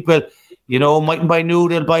going. People, you know, mightn't buy new,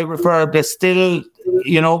 they'll buy refurb. There's still,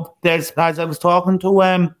 you know, as I was talking to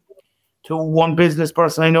one business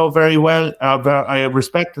person I know very well, I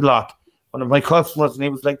respect a lot, one of my customers, and he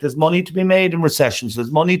was like, there's money to be made in recessions.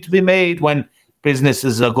 There's money to be made when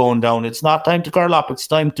businesses are going down. It's not time to curl up. It's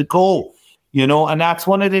time to go, you know, and that's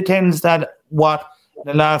one of the things that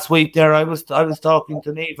the last week there, I was talking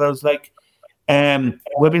to Neve. I was like,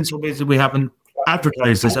 we've been so busy we haven't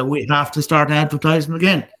advertised. I said, we have to start advertising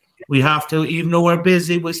again. We have to, even though we're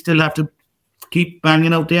busy, we still have to keep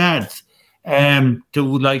banging out the ads. To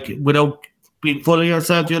like, without being full of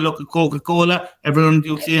yourself, you look at Coca-Cola, everyone,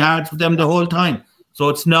 you see ads with them the whole time. So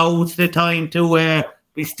it's the time to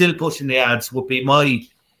be still pushing the ads would be my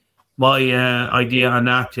idea on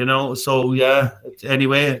that, you know. So yeah,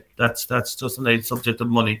 anyway, that's just a subject of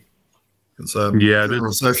money. It's during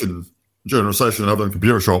recession, having a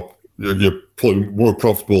computer shop, you're probably more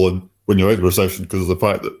profitable when you're out of recession because of the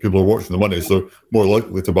fact that people are watching the money, so more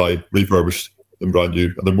likely to buy refurbished than brand new,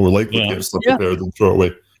 and they're more likely to get stuff repaired than throw it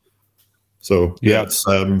away. So it's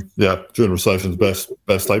during recession's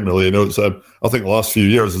best time really. You know, it's I think the last few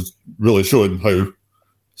years has really shown how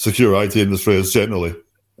secure IT industry is generally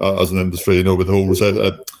as an industry. You know, with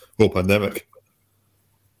the whole pandemic.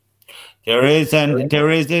 There is in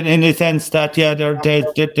the sense that there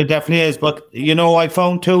definitely is, but you know, I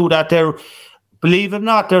found too that there. Believe it or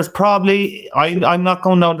not, there's probably, I'm not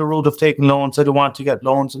going down the road of taking loans. I don't want to get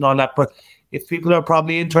loans and all that. But if people are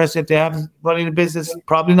probably interested, they have running a business,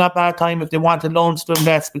 probably not bad time if they wanted loans to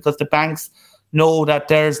invest, because the banks know that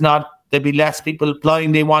there'll be less people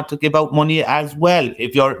applying. They want to give out money as well.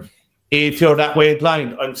 If you're that way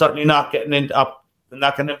inclined, I'm certainly not getting not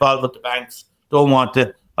getting involved with the banks. Don't want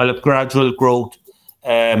to. I'll have gradual growth.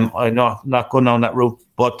 I'm not going down that route,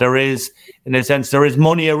 but there is, in a sense, there is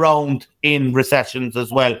money around in recessions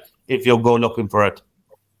as well if you go looking for it.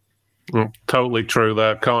 Totally true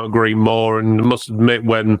there. Can't agree more. And must admit,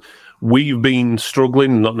 when we've been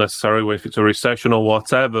struggling, not necessarily if it's a recession or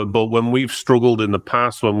whatever, but when we've struggled in the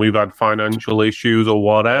past, when we've had financial issues or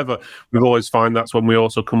whatever, we've always find that's when we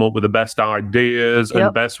also come up with the best ideas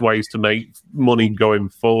and best ways to make money going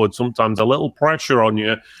forward. Sometimes a little pressure on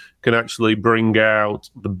you can actually bring out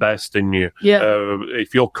the best in you.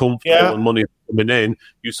 If you're comfortable and money's coming in,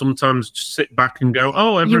 you sometimes just sit back and go,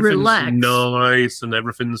 oh, everything's nice and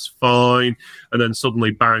everything's fine. And then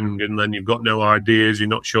suddenly, bang, and then you've got no ideas. You're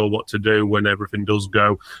not sure what to do when everything does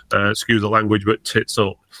go, excuse the language, but tits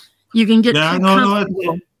up. You can get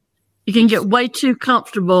comfortable. You can get way too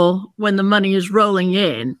comfortable when the money is rolling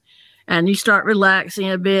in. And you start relaxing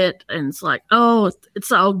a bit. And it's like, oh,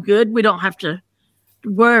 it's all good. We don't have to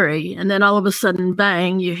worry, and then all of a sudden,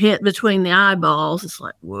 bang, you hit between the eyeballs. It's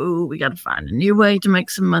like, whoa, we got to find a new way to make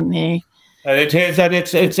some money. And it is that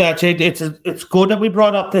it's good that we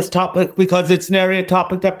brought up this topic, because it's an area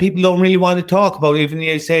topic that people don't really want to talk about. Even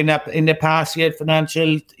you saying that in the past you had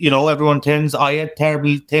financial, you know, I had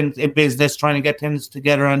terrible things in business, trying to get things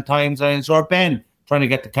together on times, and so Ben trying to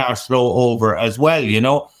get the cash flow over as well, you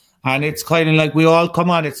know. And it's kind of like we all come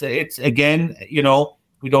on. It's again, you know.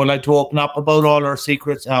 We don't like to open up about all our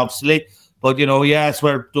secrets, obviously. But, you know, yes,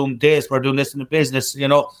 we're doing this in the business, you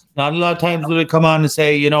know. Not a lot of times will we come on and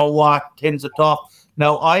say, you know what, things are tough.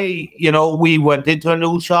 Now, we went into a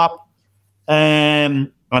new shop.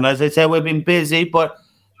 And as I said, we've been busy. But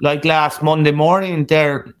like last Monday morning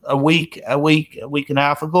there, a week and a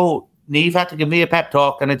half ago, Neve had to give me a pep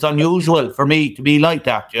talk. And it's unusual for me to be like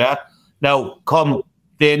that, yeah. Now, come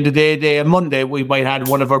the end of the day on Monday, we might have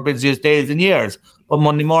one of our busiest days in years. But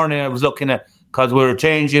Monday morning, I was looking at, because we were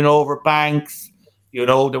changing over banks, there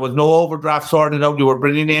was no overdraft sorted out. You were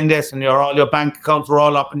bringing in this, and all your bank accounts were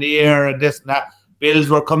all up in the air, and this and that. Bills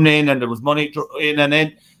were coming in, and there was money in and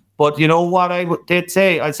in. But you know what I did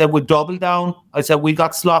say? I said, we doubled down. I said, we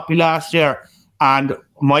got sloppy last year, and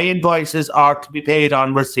my invoices are to be paid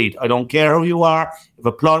on receipt. I don't care who you are. If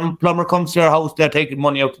a plumber comes to your house, they're taking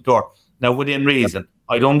money out the door. Now, within reason.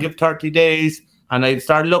 I don't give 30 days. And I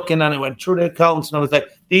started looking, and I went through the accounts, and I was like,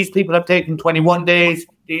 these people have taken 21 days.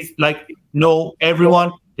 No,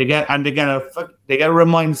 everyone, they get a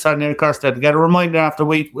reminder, starting their curse, they get a reminder after a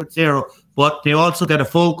week with 0, but they also get a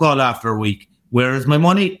phone call after a week. Where is my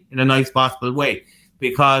money? In a nice possible way.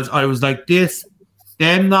 Because I was like,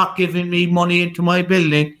 them not giving me money into my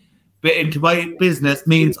building, into my business,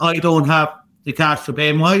 means I don't have the cash to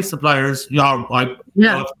pay my suppliers. Maybe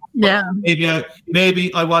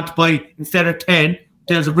I want to buy, instead of 10,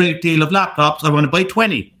 there's a great deal of laptops, I want to buy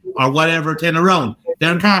 20 or whatever, 10 around.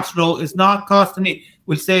 Their cash flow is not costing me.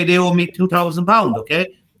 We'll say they owe me £2,000, okay?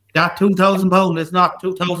 That £2,000 is not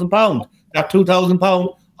 £2,000. That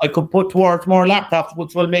 £2,000 I could put towards more laptops,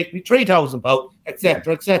 which will make me £3,000,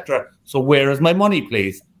 etc., etc. So where is my money,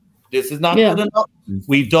 please? This is not good enough.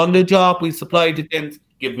 We've done the job. We've supplied the things.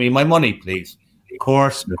 Give me my money, please. Of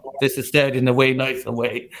course, this is said in a way, nicer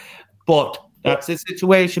way. But that's the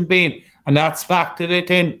situation being, and that's factored it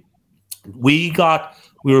in. We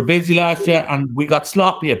were busy last year, and we got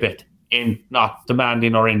sloppy a bit in not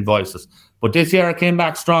demanding our invoices. But this year I came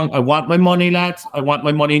back strong. I want my money, lads. I want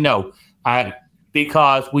my money now.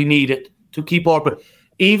 Because we need it to keep open.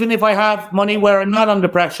 Even if I have money where I'm not under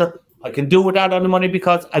pressure, I can do without the money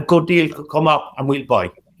because a good deal could come up and we'll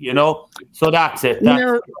buy, So that's it.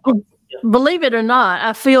 Believe it or not,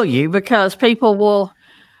 I feel you, because people will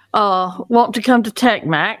want to come to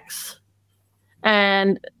TechMax,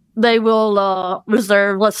 and they will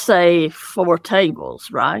reserve, let's say, 4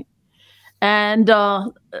 tables, right? And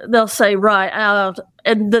they'll say, right,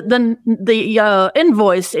 and then the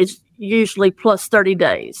invoice is usually plus 30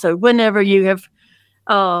 days. So whenever you have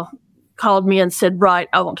called me and said, right,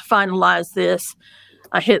 I want to finalize this,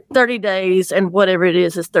 I hit 30 days, and whatever it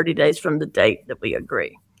is 30 days from the date that we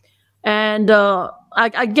agree. And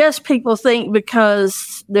I guess people think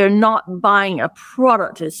because they're not buying a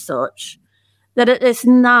product as such, that it's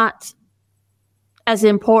not as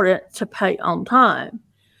important to pay on time.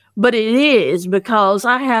 But it is, because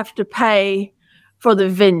I have to pay for the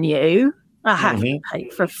venue. I have to pay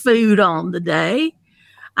for food on the day.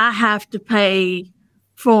 I have to pay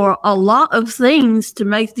for a lot of things to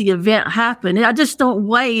make the event happen. I just don't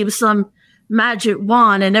wave some magic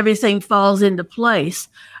wand and everything falls into place.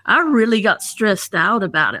 I really got stressed out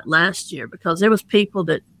about it last year, because there was people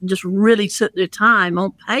that just really took their time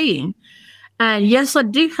on paying. And yes, I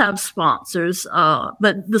do have sponsors,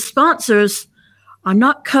 but the sponsors are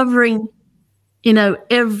not covering,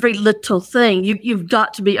 every little thing. You've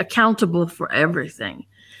got to be accountable for everything.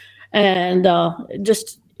 And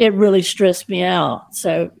it really stressed me out.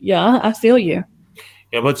 So, yeah, I feel you.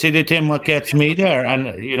 Yeah, but see, the thing what gets me there, and,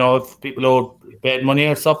 if people owe bad money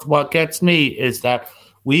or stuff, what gets me is that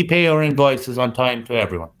we pay our invoices on time to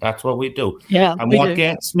everyone. That's what we do. Yeah. And what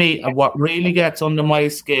gets me, and what really gets under my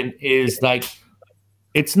skin is,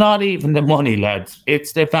 it's not even the money, lads.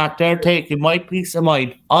 It's the fact they're taking my peace of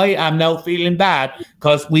mind. I am now feeling bad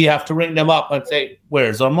because we have to ring them up and say,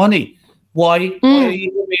 where's our money? Why are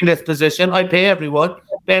you in this position? I pay everyone.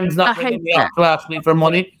 Ben's not ringing me up to ask me for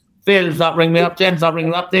money. Phil's not ringing me up. Jen's not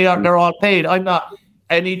ringing me up. They're all paid. I'm not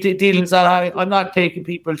any dealings that I'm not taking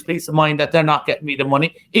people's peace of mind that they're not getting me the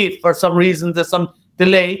money. If for some reason there's some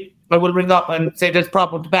delay, I will ring up and say there's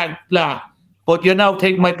problem with the bank, blah. But you're now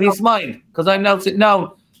taking my peace of mind, because I'm now sitting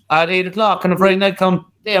down at 8 o'clock on a Friday night come,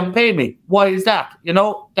 they haven't paid me. Why is that?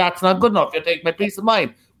 That's not good enough. You take my peace of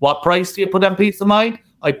mind. What price do you put on peace of mind?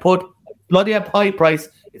 I put bloody high price.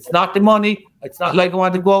 It's not the money. It's not like I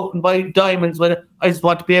want to go out and buy diamonds with it. I just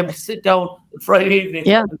want to be able to sit down on Friday evening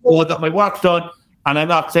and go get my work done. And I'm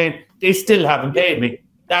not saying they still haven't paid me.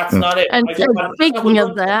 That's not it. And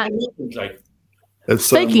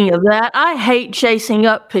speaking of that, I hate chasing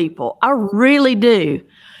up people. I really do.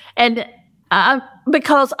 And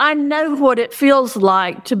because I know what it feels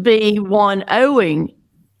like to be one owing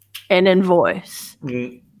an invoice.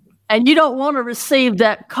 And you don't want to receive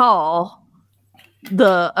that call,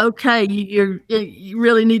 you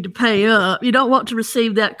really need to pay up. You don't want to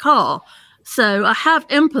receive that call. So I have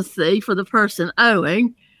empathy for the person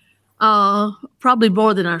owing, probably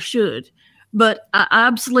more than I should. But I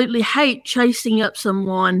absolutely hate chasing up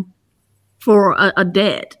someone for a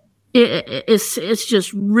debt. it's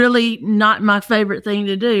just really not my favorite thing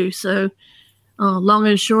to do. So, long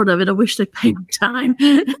and short of it, I wish they paid my time.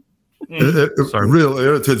 It really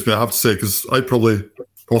irritates me, I have to say, because I probably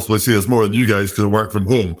possibly see this more than you guys because I work from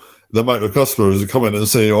home. The amount of customers who come in and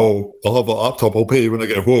say, "Oh, I'll have a laptop, I'll pay when I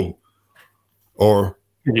get home," or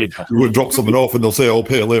you would drop something off and they'll say, "I'll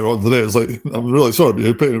pay it later on today." It's like, I'm really sorry, but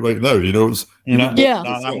you're paying it right now. You know, you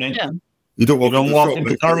don't walk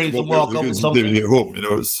into Curry's and walk up with something. You get home. You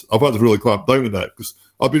know, I've had to really clamp down on that because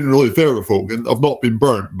I've been really fair with folk and I've not been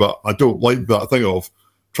burnt, but I don't like that thing of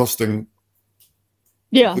trusting.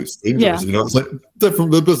 Strangers, you know, it's like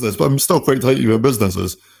different with business, but I'm still quite tight with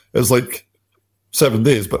businesses. It's like 7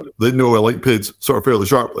 days, but they know I like paid sort of fairly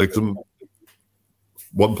sharply because I'm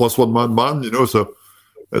 1 + 1 man, you know. So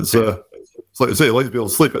it's like I say, I like to be able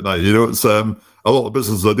to sleep at night. You know, it's a lot of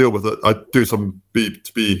businesses I deal with. I do some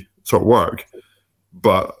B2B sort of work,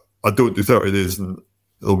 but I don't do 30 days, and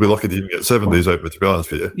they'll be lucky to even get 7 days out of it. To be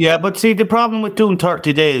honest with you, yeah. But see, the problem with doing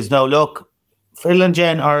 30 days now, look, Phil and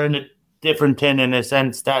Jen are in a different thing in a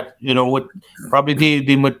sense that, you know, with probably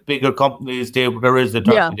dealing with bigger companies, there is a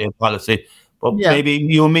 30-day policy. But maybe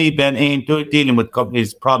you and me, Ben, ain't dealing with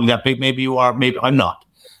companies probably that big. Maybe you are, maybe I'm not.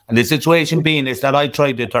 And the situation being is that I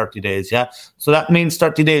tried the 30 days, yeah? So that means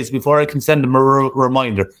 30 days before I can send them a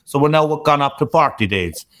reminder. So we've gone up to 40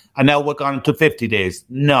 days. And now we're gone to 50 days.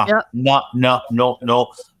 No.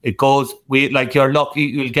 It goes, like you're lucky,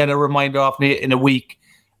 you'll get a reminder off me in a week.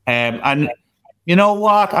 And you know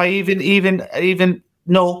what? I even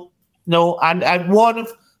no. And one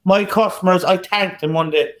of my customers, I thanked him one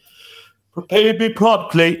day, paid me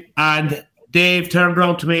promptly, and Dave turned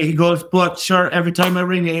around to me. He goes, "But sure, every time I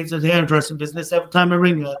ring you, it's a hairdressing business. Every time I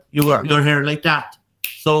ring you, you're here like that.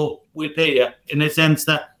 So we pay you in a sense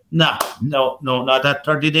that no, that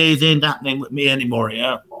 30 days ain't happening with me anymore.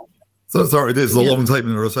 Yeah. So 30 days is a long time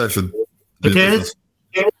in a recession. It is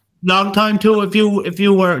long time too. If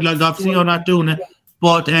you were like, obviously you're not doing it,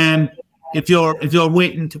 but if you're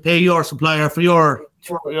waiting to pay your supplier for your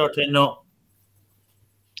thing, no.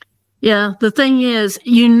 Yeah, the thing is,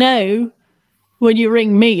 when you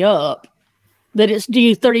ring me up, that it's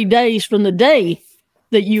due 30 days from the day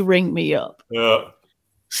that you ring me up. Yeah.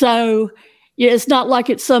 So, it's not like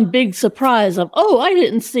it's some big surprise of, I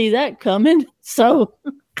didn't see that coming. So,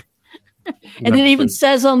 and it even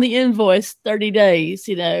says on the invoice 30 days,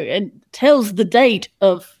 and tells the date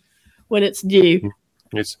of when it's due.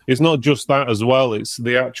 It's not just that as well. It's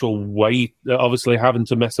the actual wait. Obviously, having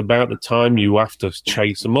to mess about the time you have to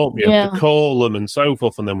chase them up. You have to call them and so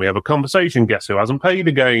forth. And then we have a conversation. Guess who hasn't paid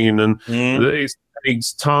again? And it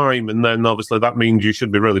takes time. And then obviously that means you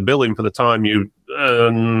should be really billing for the time you.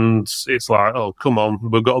 And it's like, oh, come on.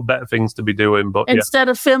 We've got better things to be doing. But instead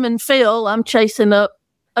of filming Phil, I'm chasing up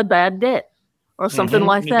a bad debt or something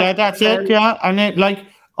like that. That's it. Yeah. And it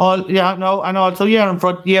and also in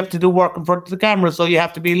front, you have to do work in front of the camera, so you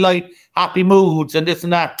have to be light, happy moods and this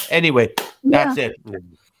and that. Anyway, that's it.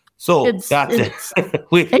 So that's it.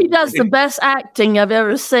 He does the best acting I've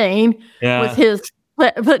ever seen with his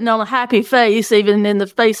putting on a happy face, even in the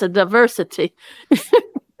face of diversity.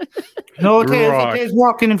 No, it is.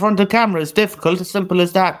 Walking in front of the camera is difficult. As simple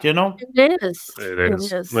as that, you know? It is.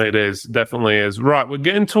 It is. Definitely is. Right, we're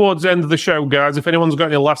getting towards the end of the show, guys. If anyone's got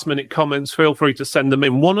any last-minute comments, feel free to send them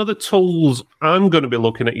in. One of the tools I'm going to be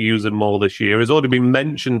looking at using more this year, has already been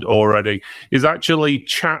mentioned already, is actually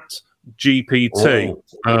Chat GPT.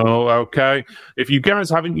 Oh, okay. If you guys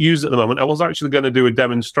haven't used it at the moment, I was actually going to do a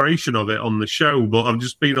demonstration of it on the show, but I've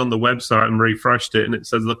just been on the website and refreshed it, and it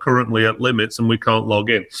says they're currently at limits and we can't log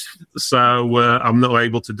in. So I'm not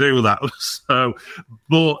able to do that.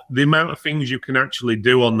 But the amount of things you can actually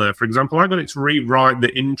do on there, for example, I got it to rewrite the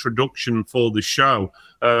introduction for the show.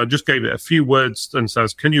 I just gave it a few words and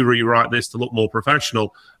says, can you rewrite this to look more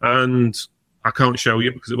professional? And I can't show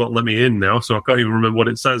you because it won't let me in now, so I can't even remember what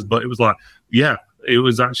it says. But it was like, it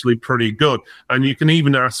was actually pretty good. And you can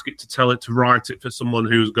even ask it to tell it to write it for someone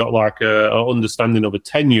who's got like a understanding of a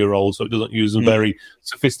 10-year-old, so it doesn't use very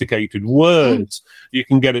sophisticated words. You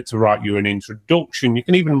can get it to write you an introduction. You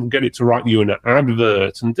can even get it to write you an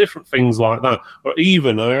advert and different things like that. Or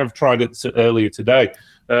even, I have tried it earlier today,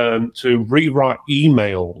 to rewrite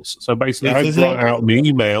emails. So basically, I write out my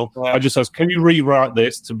email. I just says, can you rewrite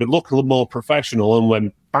this to look a little more professional? And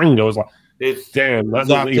when bang, I was like, damn, that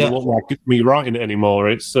doesn't even look like me writing it anymore.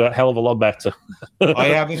 It's a hell of a lot better. I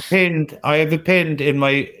have it pinned in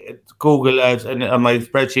my Google ads and on my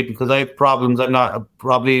spreadsheet because I have problems. I'm not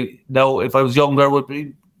probably now. If I was younger, I would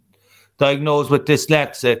be diagnosed with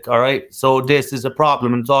dyslexic. All right, so this is a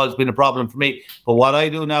problem, and it's always been a problem for me. But what I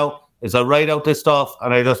do now is I write out this stuff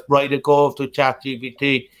and I just go to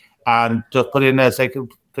ChatGPT and just put in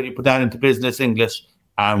can you put that into business English?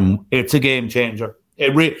 It's a game changer.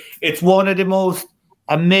 It's one of the most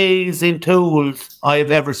amazing tools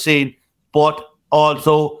I've ever seen, but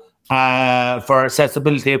also for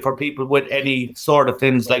accessibility for people with any sort of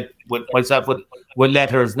things, like with myself with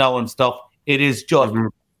letters now and stuff. It is just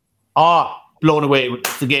blown away.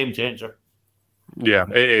 It's a game changer. Yeah,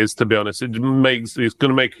 it is, to be honest. It's going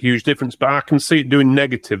to make a huge difference, but I can see it doing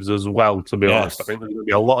negatives as well, to be honest. I think there's going to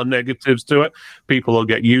be a lot of negatives to it. People will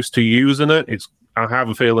get used to using it. I have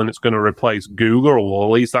a feeling it's going to replace Google, or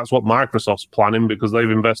at least that's what Microsoft's planning, because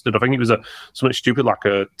they've invested, I think it was something stupid like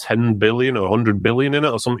a 10 billion or 100 billion in it,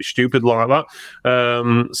 or something stupid like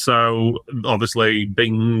that. So obviously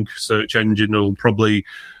Bing search engine will probably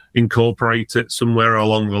incorporate it somewhere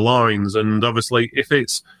along the lines. And obviously if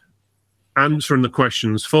it's answering the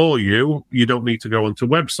questions for you, you don't need to go onto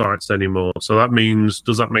websites anymore. So that means,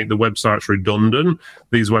 does that make the websites redundant?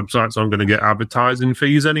 These websites aren't going to get advertising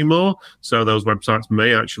fees anymore, so those websites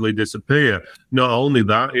may actually disappear. Not only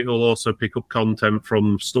that, it will also pick up content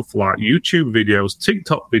from stuff like YouTube videos,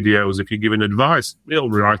 TikTok videos. If you're giving advice, it'll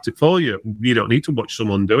write it for you. You don't need to watch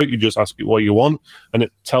someone do it. You just ask it what you want, and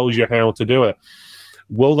it tells you how to do it.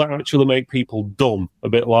 Will that actually make people dumb? A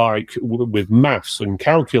bit like with maths and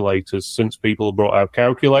calculators. Since people brought out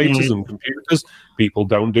calculators and computers, people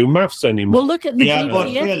don't do maths anymore. Well, look at the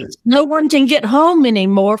GPS. No one can get home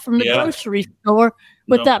anymore from the grocery store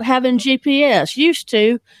without having GPS. Used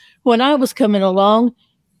to, when I was coming along,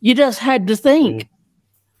 you just had to think.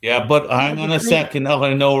 Yeah, but hang on a second.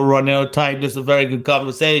 I know we're running out of time. This is a very good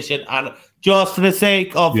conversation. And just for the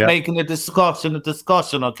sake of making a discussion,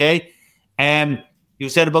 okay? You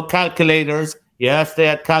said about calculators. Yes, they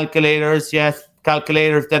had calculators. Yes,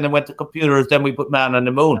 calculators. Then they went to computers. Then we put man on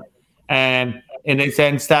the moon. In the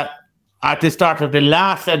sense that at the start of the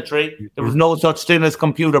last century, there was no such thing as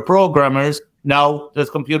computer programmers. Now there's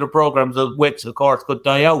computer programs, which, of course, could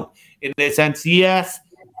die out. In the sense, yes,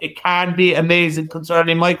 it can be amazing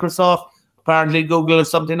concerning Microsoft. Apparently, Google has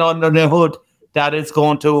something under the hood that is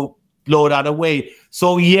going to blow that away.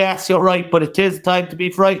 So, yes, you're right, but it is time to be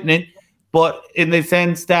frightening. But in the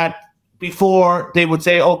sense that before they would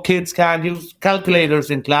say, kids can't use calculators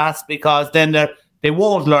in class because then they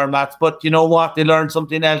won't learn maths. But you know what? They learn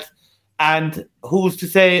something else. And who's to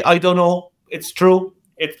say? I don't know. It's true.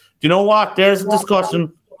 You know what? There's a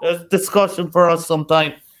discussion. There's a discussion for us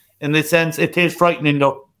sometime. In the sense, it is frightening,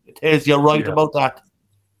 though. It is. You're right about that.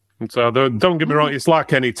 And so don't get me wrong. It's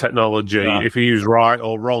like any technology. If you use right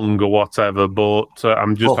or wrong or whatever. But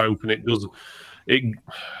I'm just hoping it does.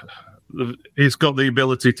 It's got the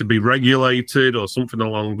ability to be regulated or something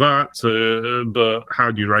along that, but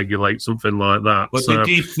how do you regulate something like that? But the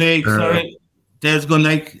deep fakes there's going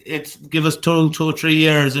it's give us 2 or 3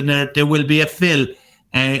 years, and there will be a fill.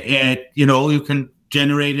 You can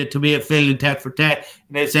generate it to be a fill in tech for tech,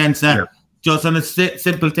 in the sense that just on a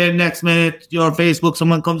simple thing, next minute your Facebook,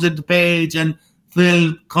 someone comes into page and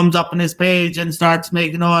Phil comes up on his page and starts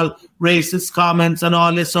making all racist comments and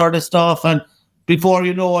all this sort of stuff, and before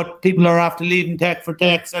you know it, people are after leaving tech for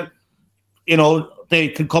techs, and they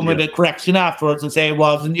can come with a correction afterwards and say it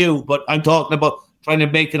wasn't you. But I'm talking about trying to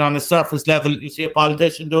make it on the surface level. You see a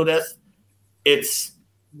politician do this,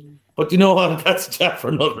 but you know what? That's a chat for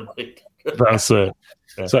another night. That's it.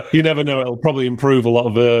 Yeah. So you never know. It'll probably improve a lot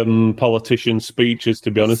of politicians' speeches,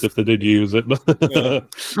 to be honest, if they did use it. I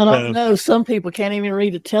don't know. Some people can't even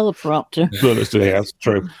read a teleprompter. That's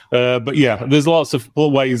true. But yeah, there's lots of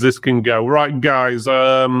ways this can go. Right, guys,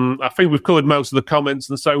 I think we've covered most of the comments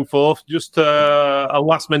and so forth. Just a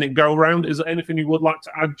last-minute go-round. Is there anything you would like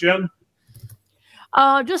to add, Jen?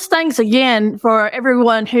 Just thanks again for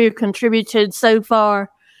everyone who contributed so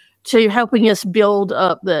far to helping us build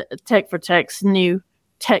up the Tech for Tech's new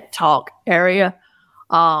Tech Talk area.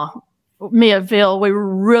 Me and Phil, we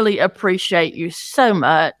really appreciate you so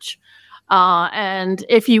much. And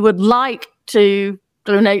if you would like to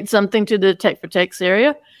donate something to the Tech for Tech's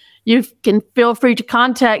area, you can feel free to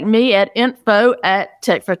contact me at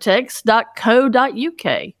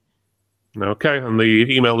info@techfortex.co.uk. Okay, and the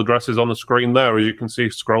email address is on the screen there, as you can see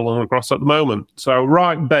scrolling across at the moment. So,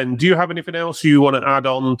 right, Ben, do you have anything else you want to add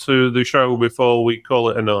on to the show before we call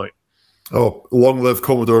it a night? Oh, long live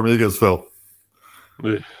Commodore Amigas, Phil.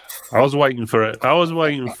 I was waiting for it.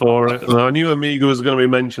 And I knew Amiga was going to be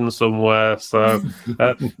mentioned somewhere. So,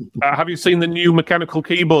 have you seen the new mechanical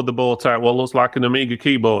keyboard they bought out? What looks like an Amiga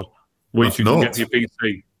keyboard, which you can get for your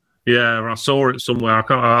PC? Yeah, I saw it somewhere.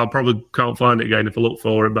 I probably can't find it again if I look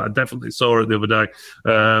for it, but I definitely saw it the other day.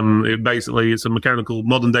 It's a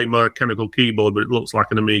modern day mechanical keyboard, but it looks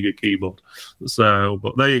like an Amiga keyboard. So,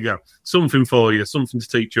 but there you go. Something for you, something to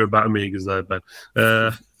teach you about Amigas there, Ben.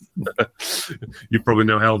 You probably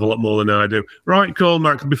know a hell of a lot more than I do. Right,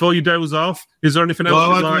 Cormac, before you doze off, is there anything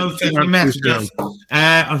else you'd like? I was checking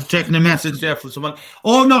a message there for someone.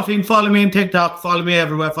 Oh, nothing. Follow me on TikTok. Follow me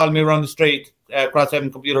everywhere. Follow me around the street.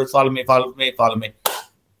 Cross-Haven Computers. Follow me.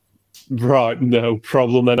 Right, no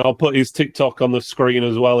problem then. I'll put his TikTok on the screen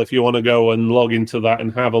as well if you want to go and log into that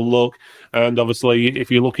and have a look. And obviously,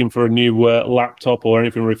 if you're looking for a new laptop or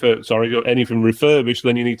anything refurbished,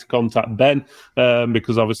 then you need to contact Ben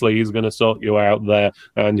because obviously he's going to sort you out there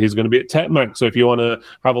and he's going to be at TechMac. So if you want to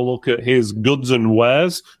have a look at his goods and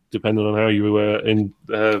wares, depending on how you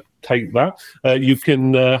take that, you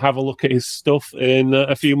can have a look at his stuff in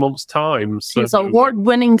a few months' time. So, his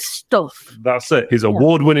award-winning stuff. That's it. His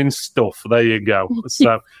award-winning stuff. There you go.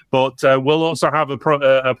 But we'll also have a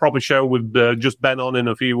proper show with just Ben on in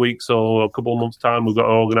a few weeks or a couple of months' time. We've got to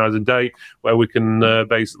organise a day where we can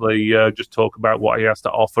basically just talk about what he has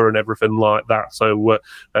to offer and everything like that. So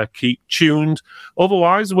keep tuned.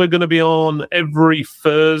 Otherwise, we're going to be on every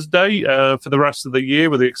Thursday for the rest of the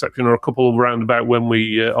year, with the exception of a couple around about when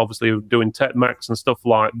we obviously are doing Tech Max and stuff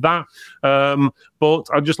like that. But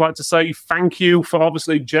I'd just like to say thank you for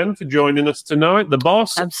obviously Jen for joining us tonight, the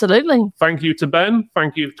boss. Absolutely. Thank you to Ben.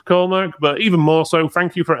 Thank you to Cormac. But even more so,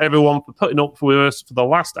 thank you for everyone for putting up with us for the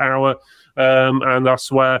last hour. And I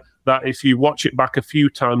swear that if you watch it back a few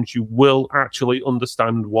times, you will actually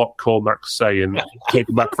understand what Cormac's saying. Take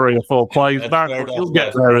it back 3 or 4 plays back, but you'll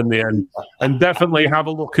get there in the end. And definitely have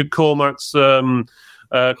a look at Cormac's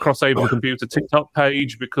Crosshaven Computer TikTok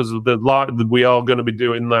page, because of we are going to be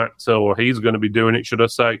doing that, or he's going to be doing it, should I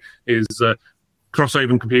say, is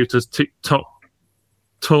Crosshaven Computers TikTok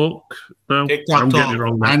talk. No, TikTok I'm talk. getting it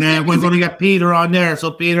wrong. And we're going to get Peter on there.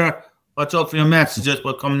 So Peter, watch out for your messages.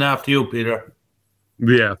 We're coming after you, Peter.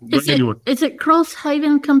 Yeah. Is it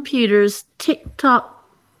Crosshaven Computers TikTok?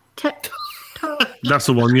 That's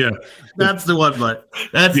the one. Yeah. That's the one, mate.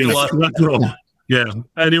 That's the one. That's the one. Yeah.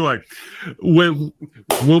 Anyway, we'll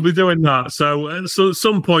be doing that. So at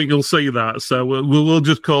some point you'll see that. So we'll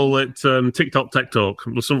just call it TikTok Tech Talk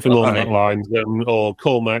or something along that line, or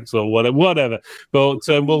Cormax or whatever. But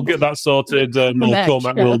we'll get that sorted. Or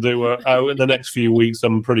Cormac will do in the next few weeks.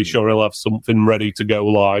 I'm pretty sure he'll have something ready to go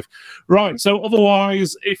live. Right. So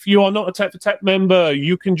otherwise, if you are not a Tech for Tech member,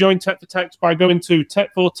 you can join Tech for Tech by going to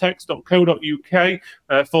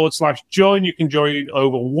techfortex.co.uk/join. You can join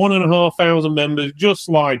over 1,500 members just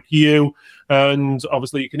like you, and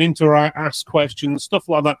obviously you can interact, ask questions, stuff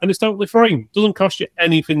like that, and it's totally free. Doesn't cost you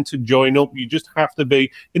anything to join up. You just have to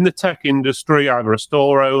be in the tech industry, either a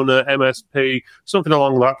store owner, MSP, something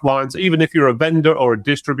along that lines. Even if you're a vendor or a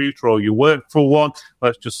distributor, or you work for one,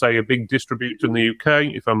 let's just say a big distributor in the UK,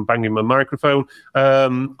 if I'm banging my microphone,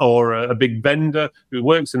 or a big vendor who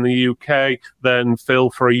works in the UK, then feel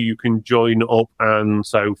free, you can join up and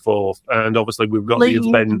so forth. And obviously we've got the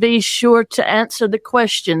event. Be sure to answer the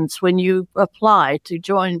questions when you apply to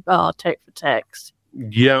join Tech for Techs.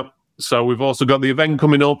 Yeah. So we've also got the event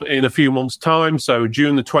coming up in a few months' time. So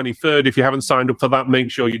June the 23rd, if you haven't signed up for that, make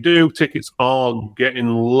sure you do. Tickets are getting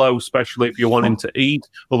low, especially if you're wanting to eat.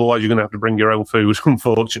 Otherwise, you're going to have to bring your own food,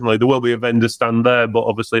 unfortunately. There will be a vendor stand there, but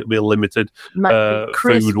obviously it'll be a limited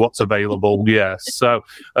food, what's available. Yes. So,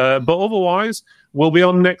 but otherwise, we'll be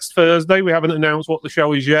on next Thursday. We haven't announced what the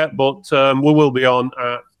show is yet, but we will be on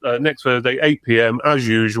next Thursday, 8 p.m, as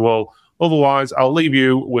usual. Otherwise, I'll leave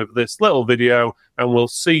you with this little video, and we'll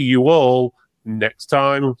see you all next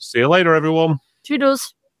time. See you later, everyone.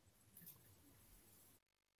 Toodles.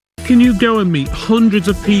 Can you go and meet hundreds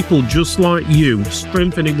of people just like you,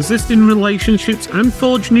 strengthen existing relationships and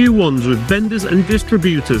forge new ones with vendors and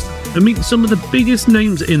distributors, and meet some of the biggest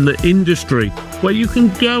names in the industry, where you can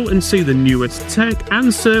go and see the newest tech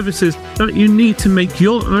and services that you need to make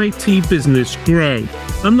your IT business grow.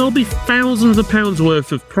 And there'll be thousands of pounds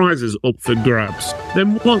worth of prizes up for grabs.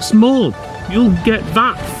 Then what's more, you'll get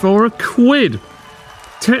that for £1.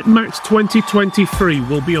 TechMax 2023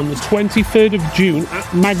 will be on the 23rd of June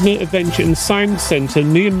at Magnet Adventure and Science Centre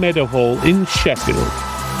near Meadowhall in Sheffield.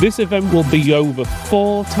 This event will be over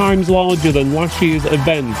 4 times larger than last year's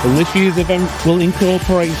event, and this year's event will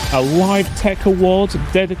incorporate a live tech awards,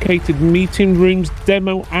 dedicated meeting rooms,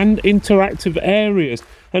 demo and interactive areas,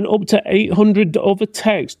 and up to 800 other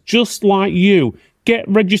techs just like you. Get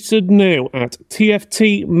registered now at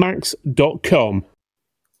tftmax.com.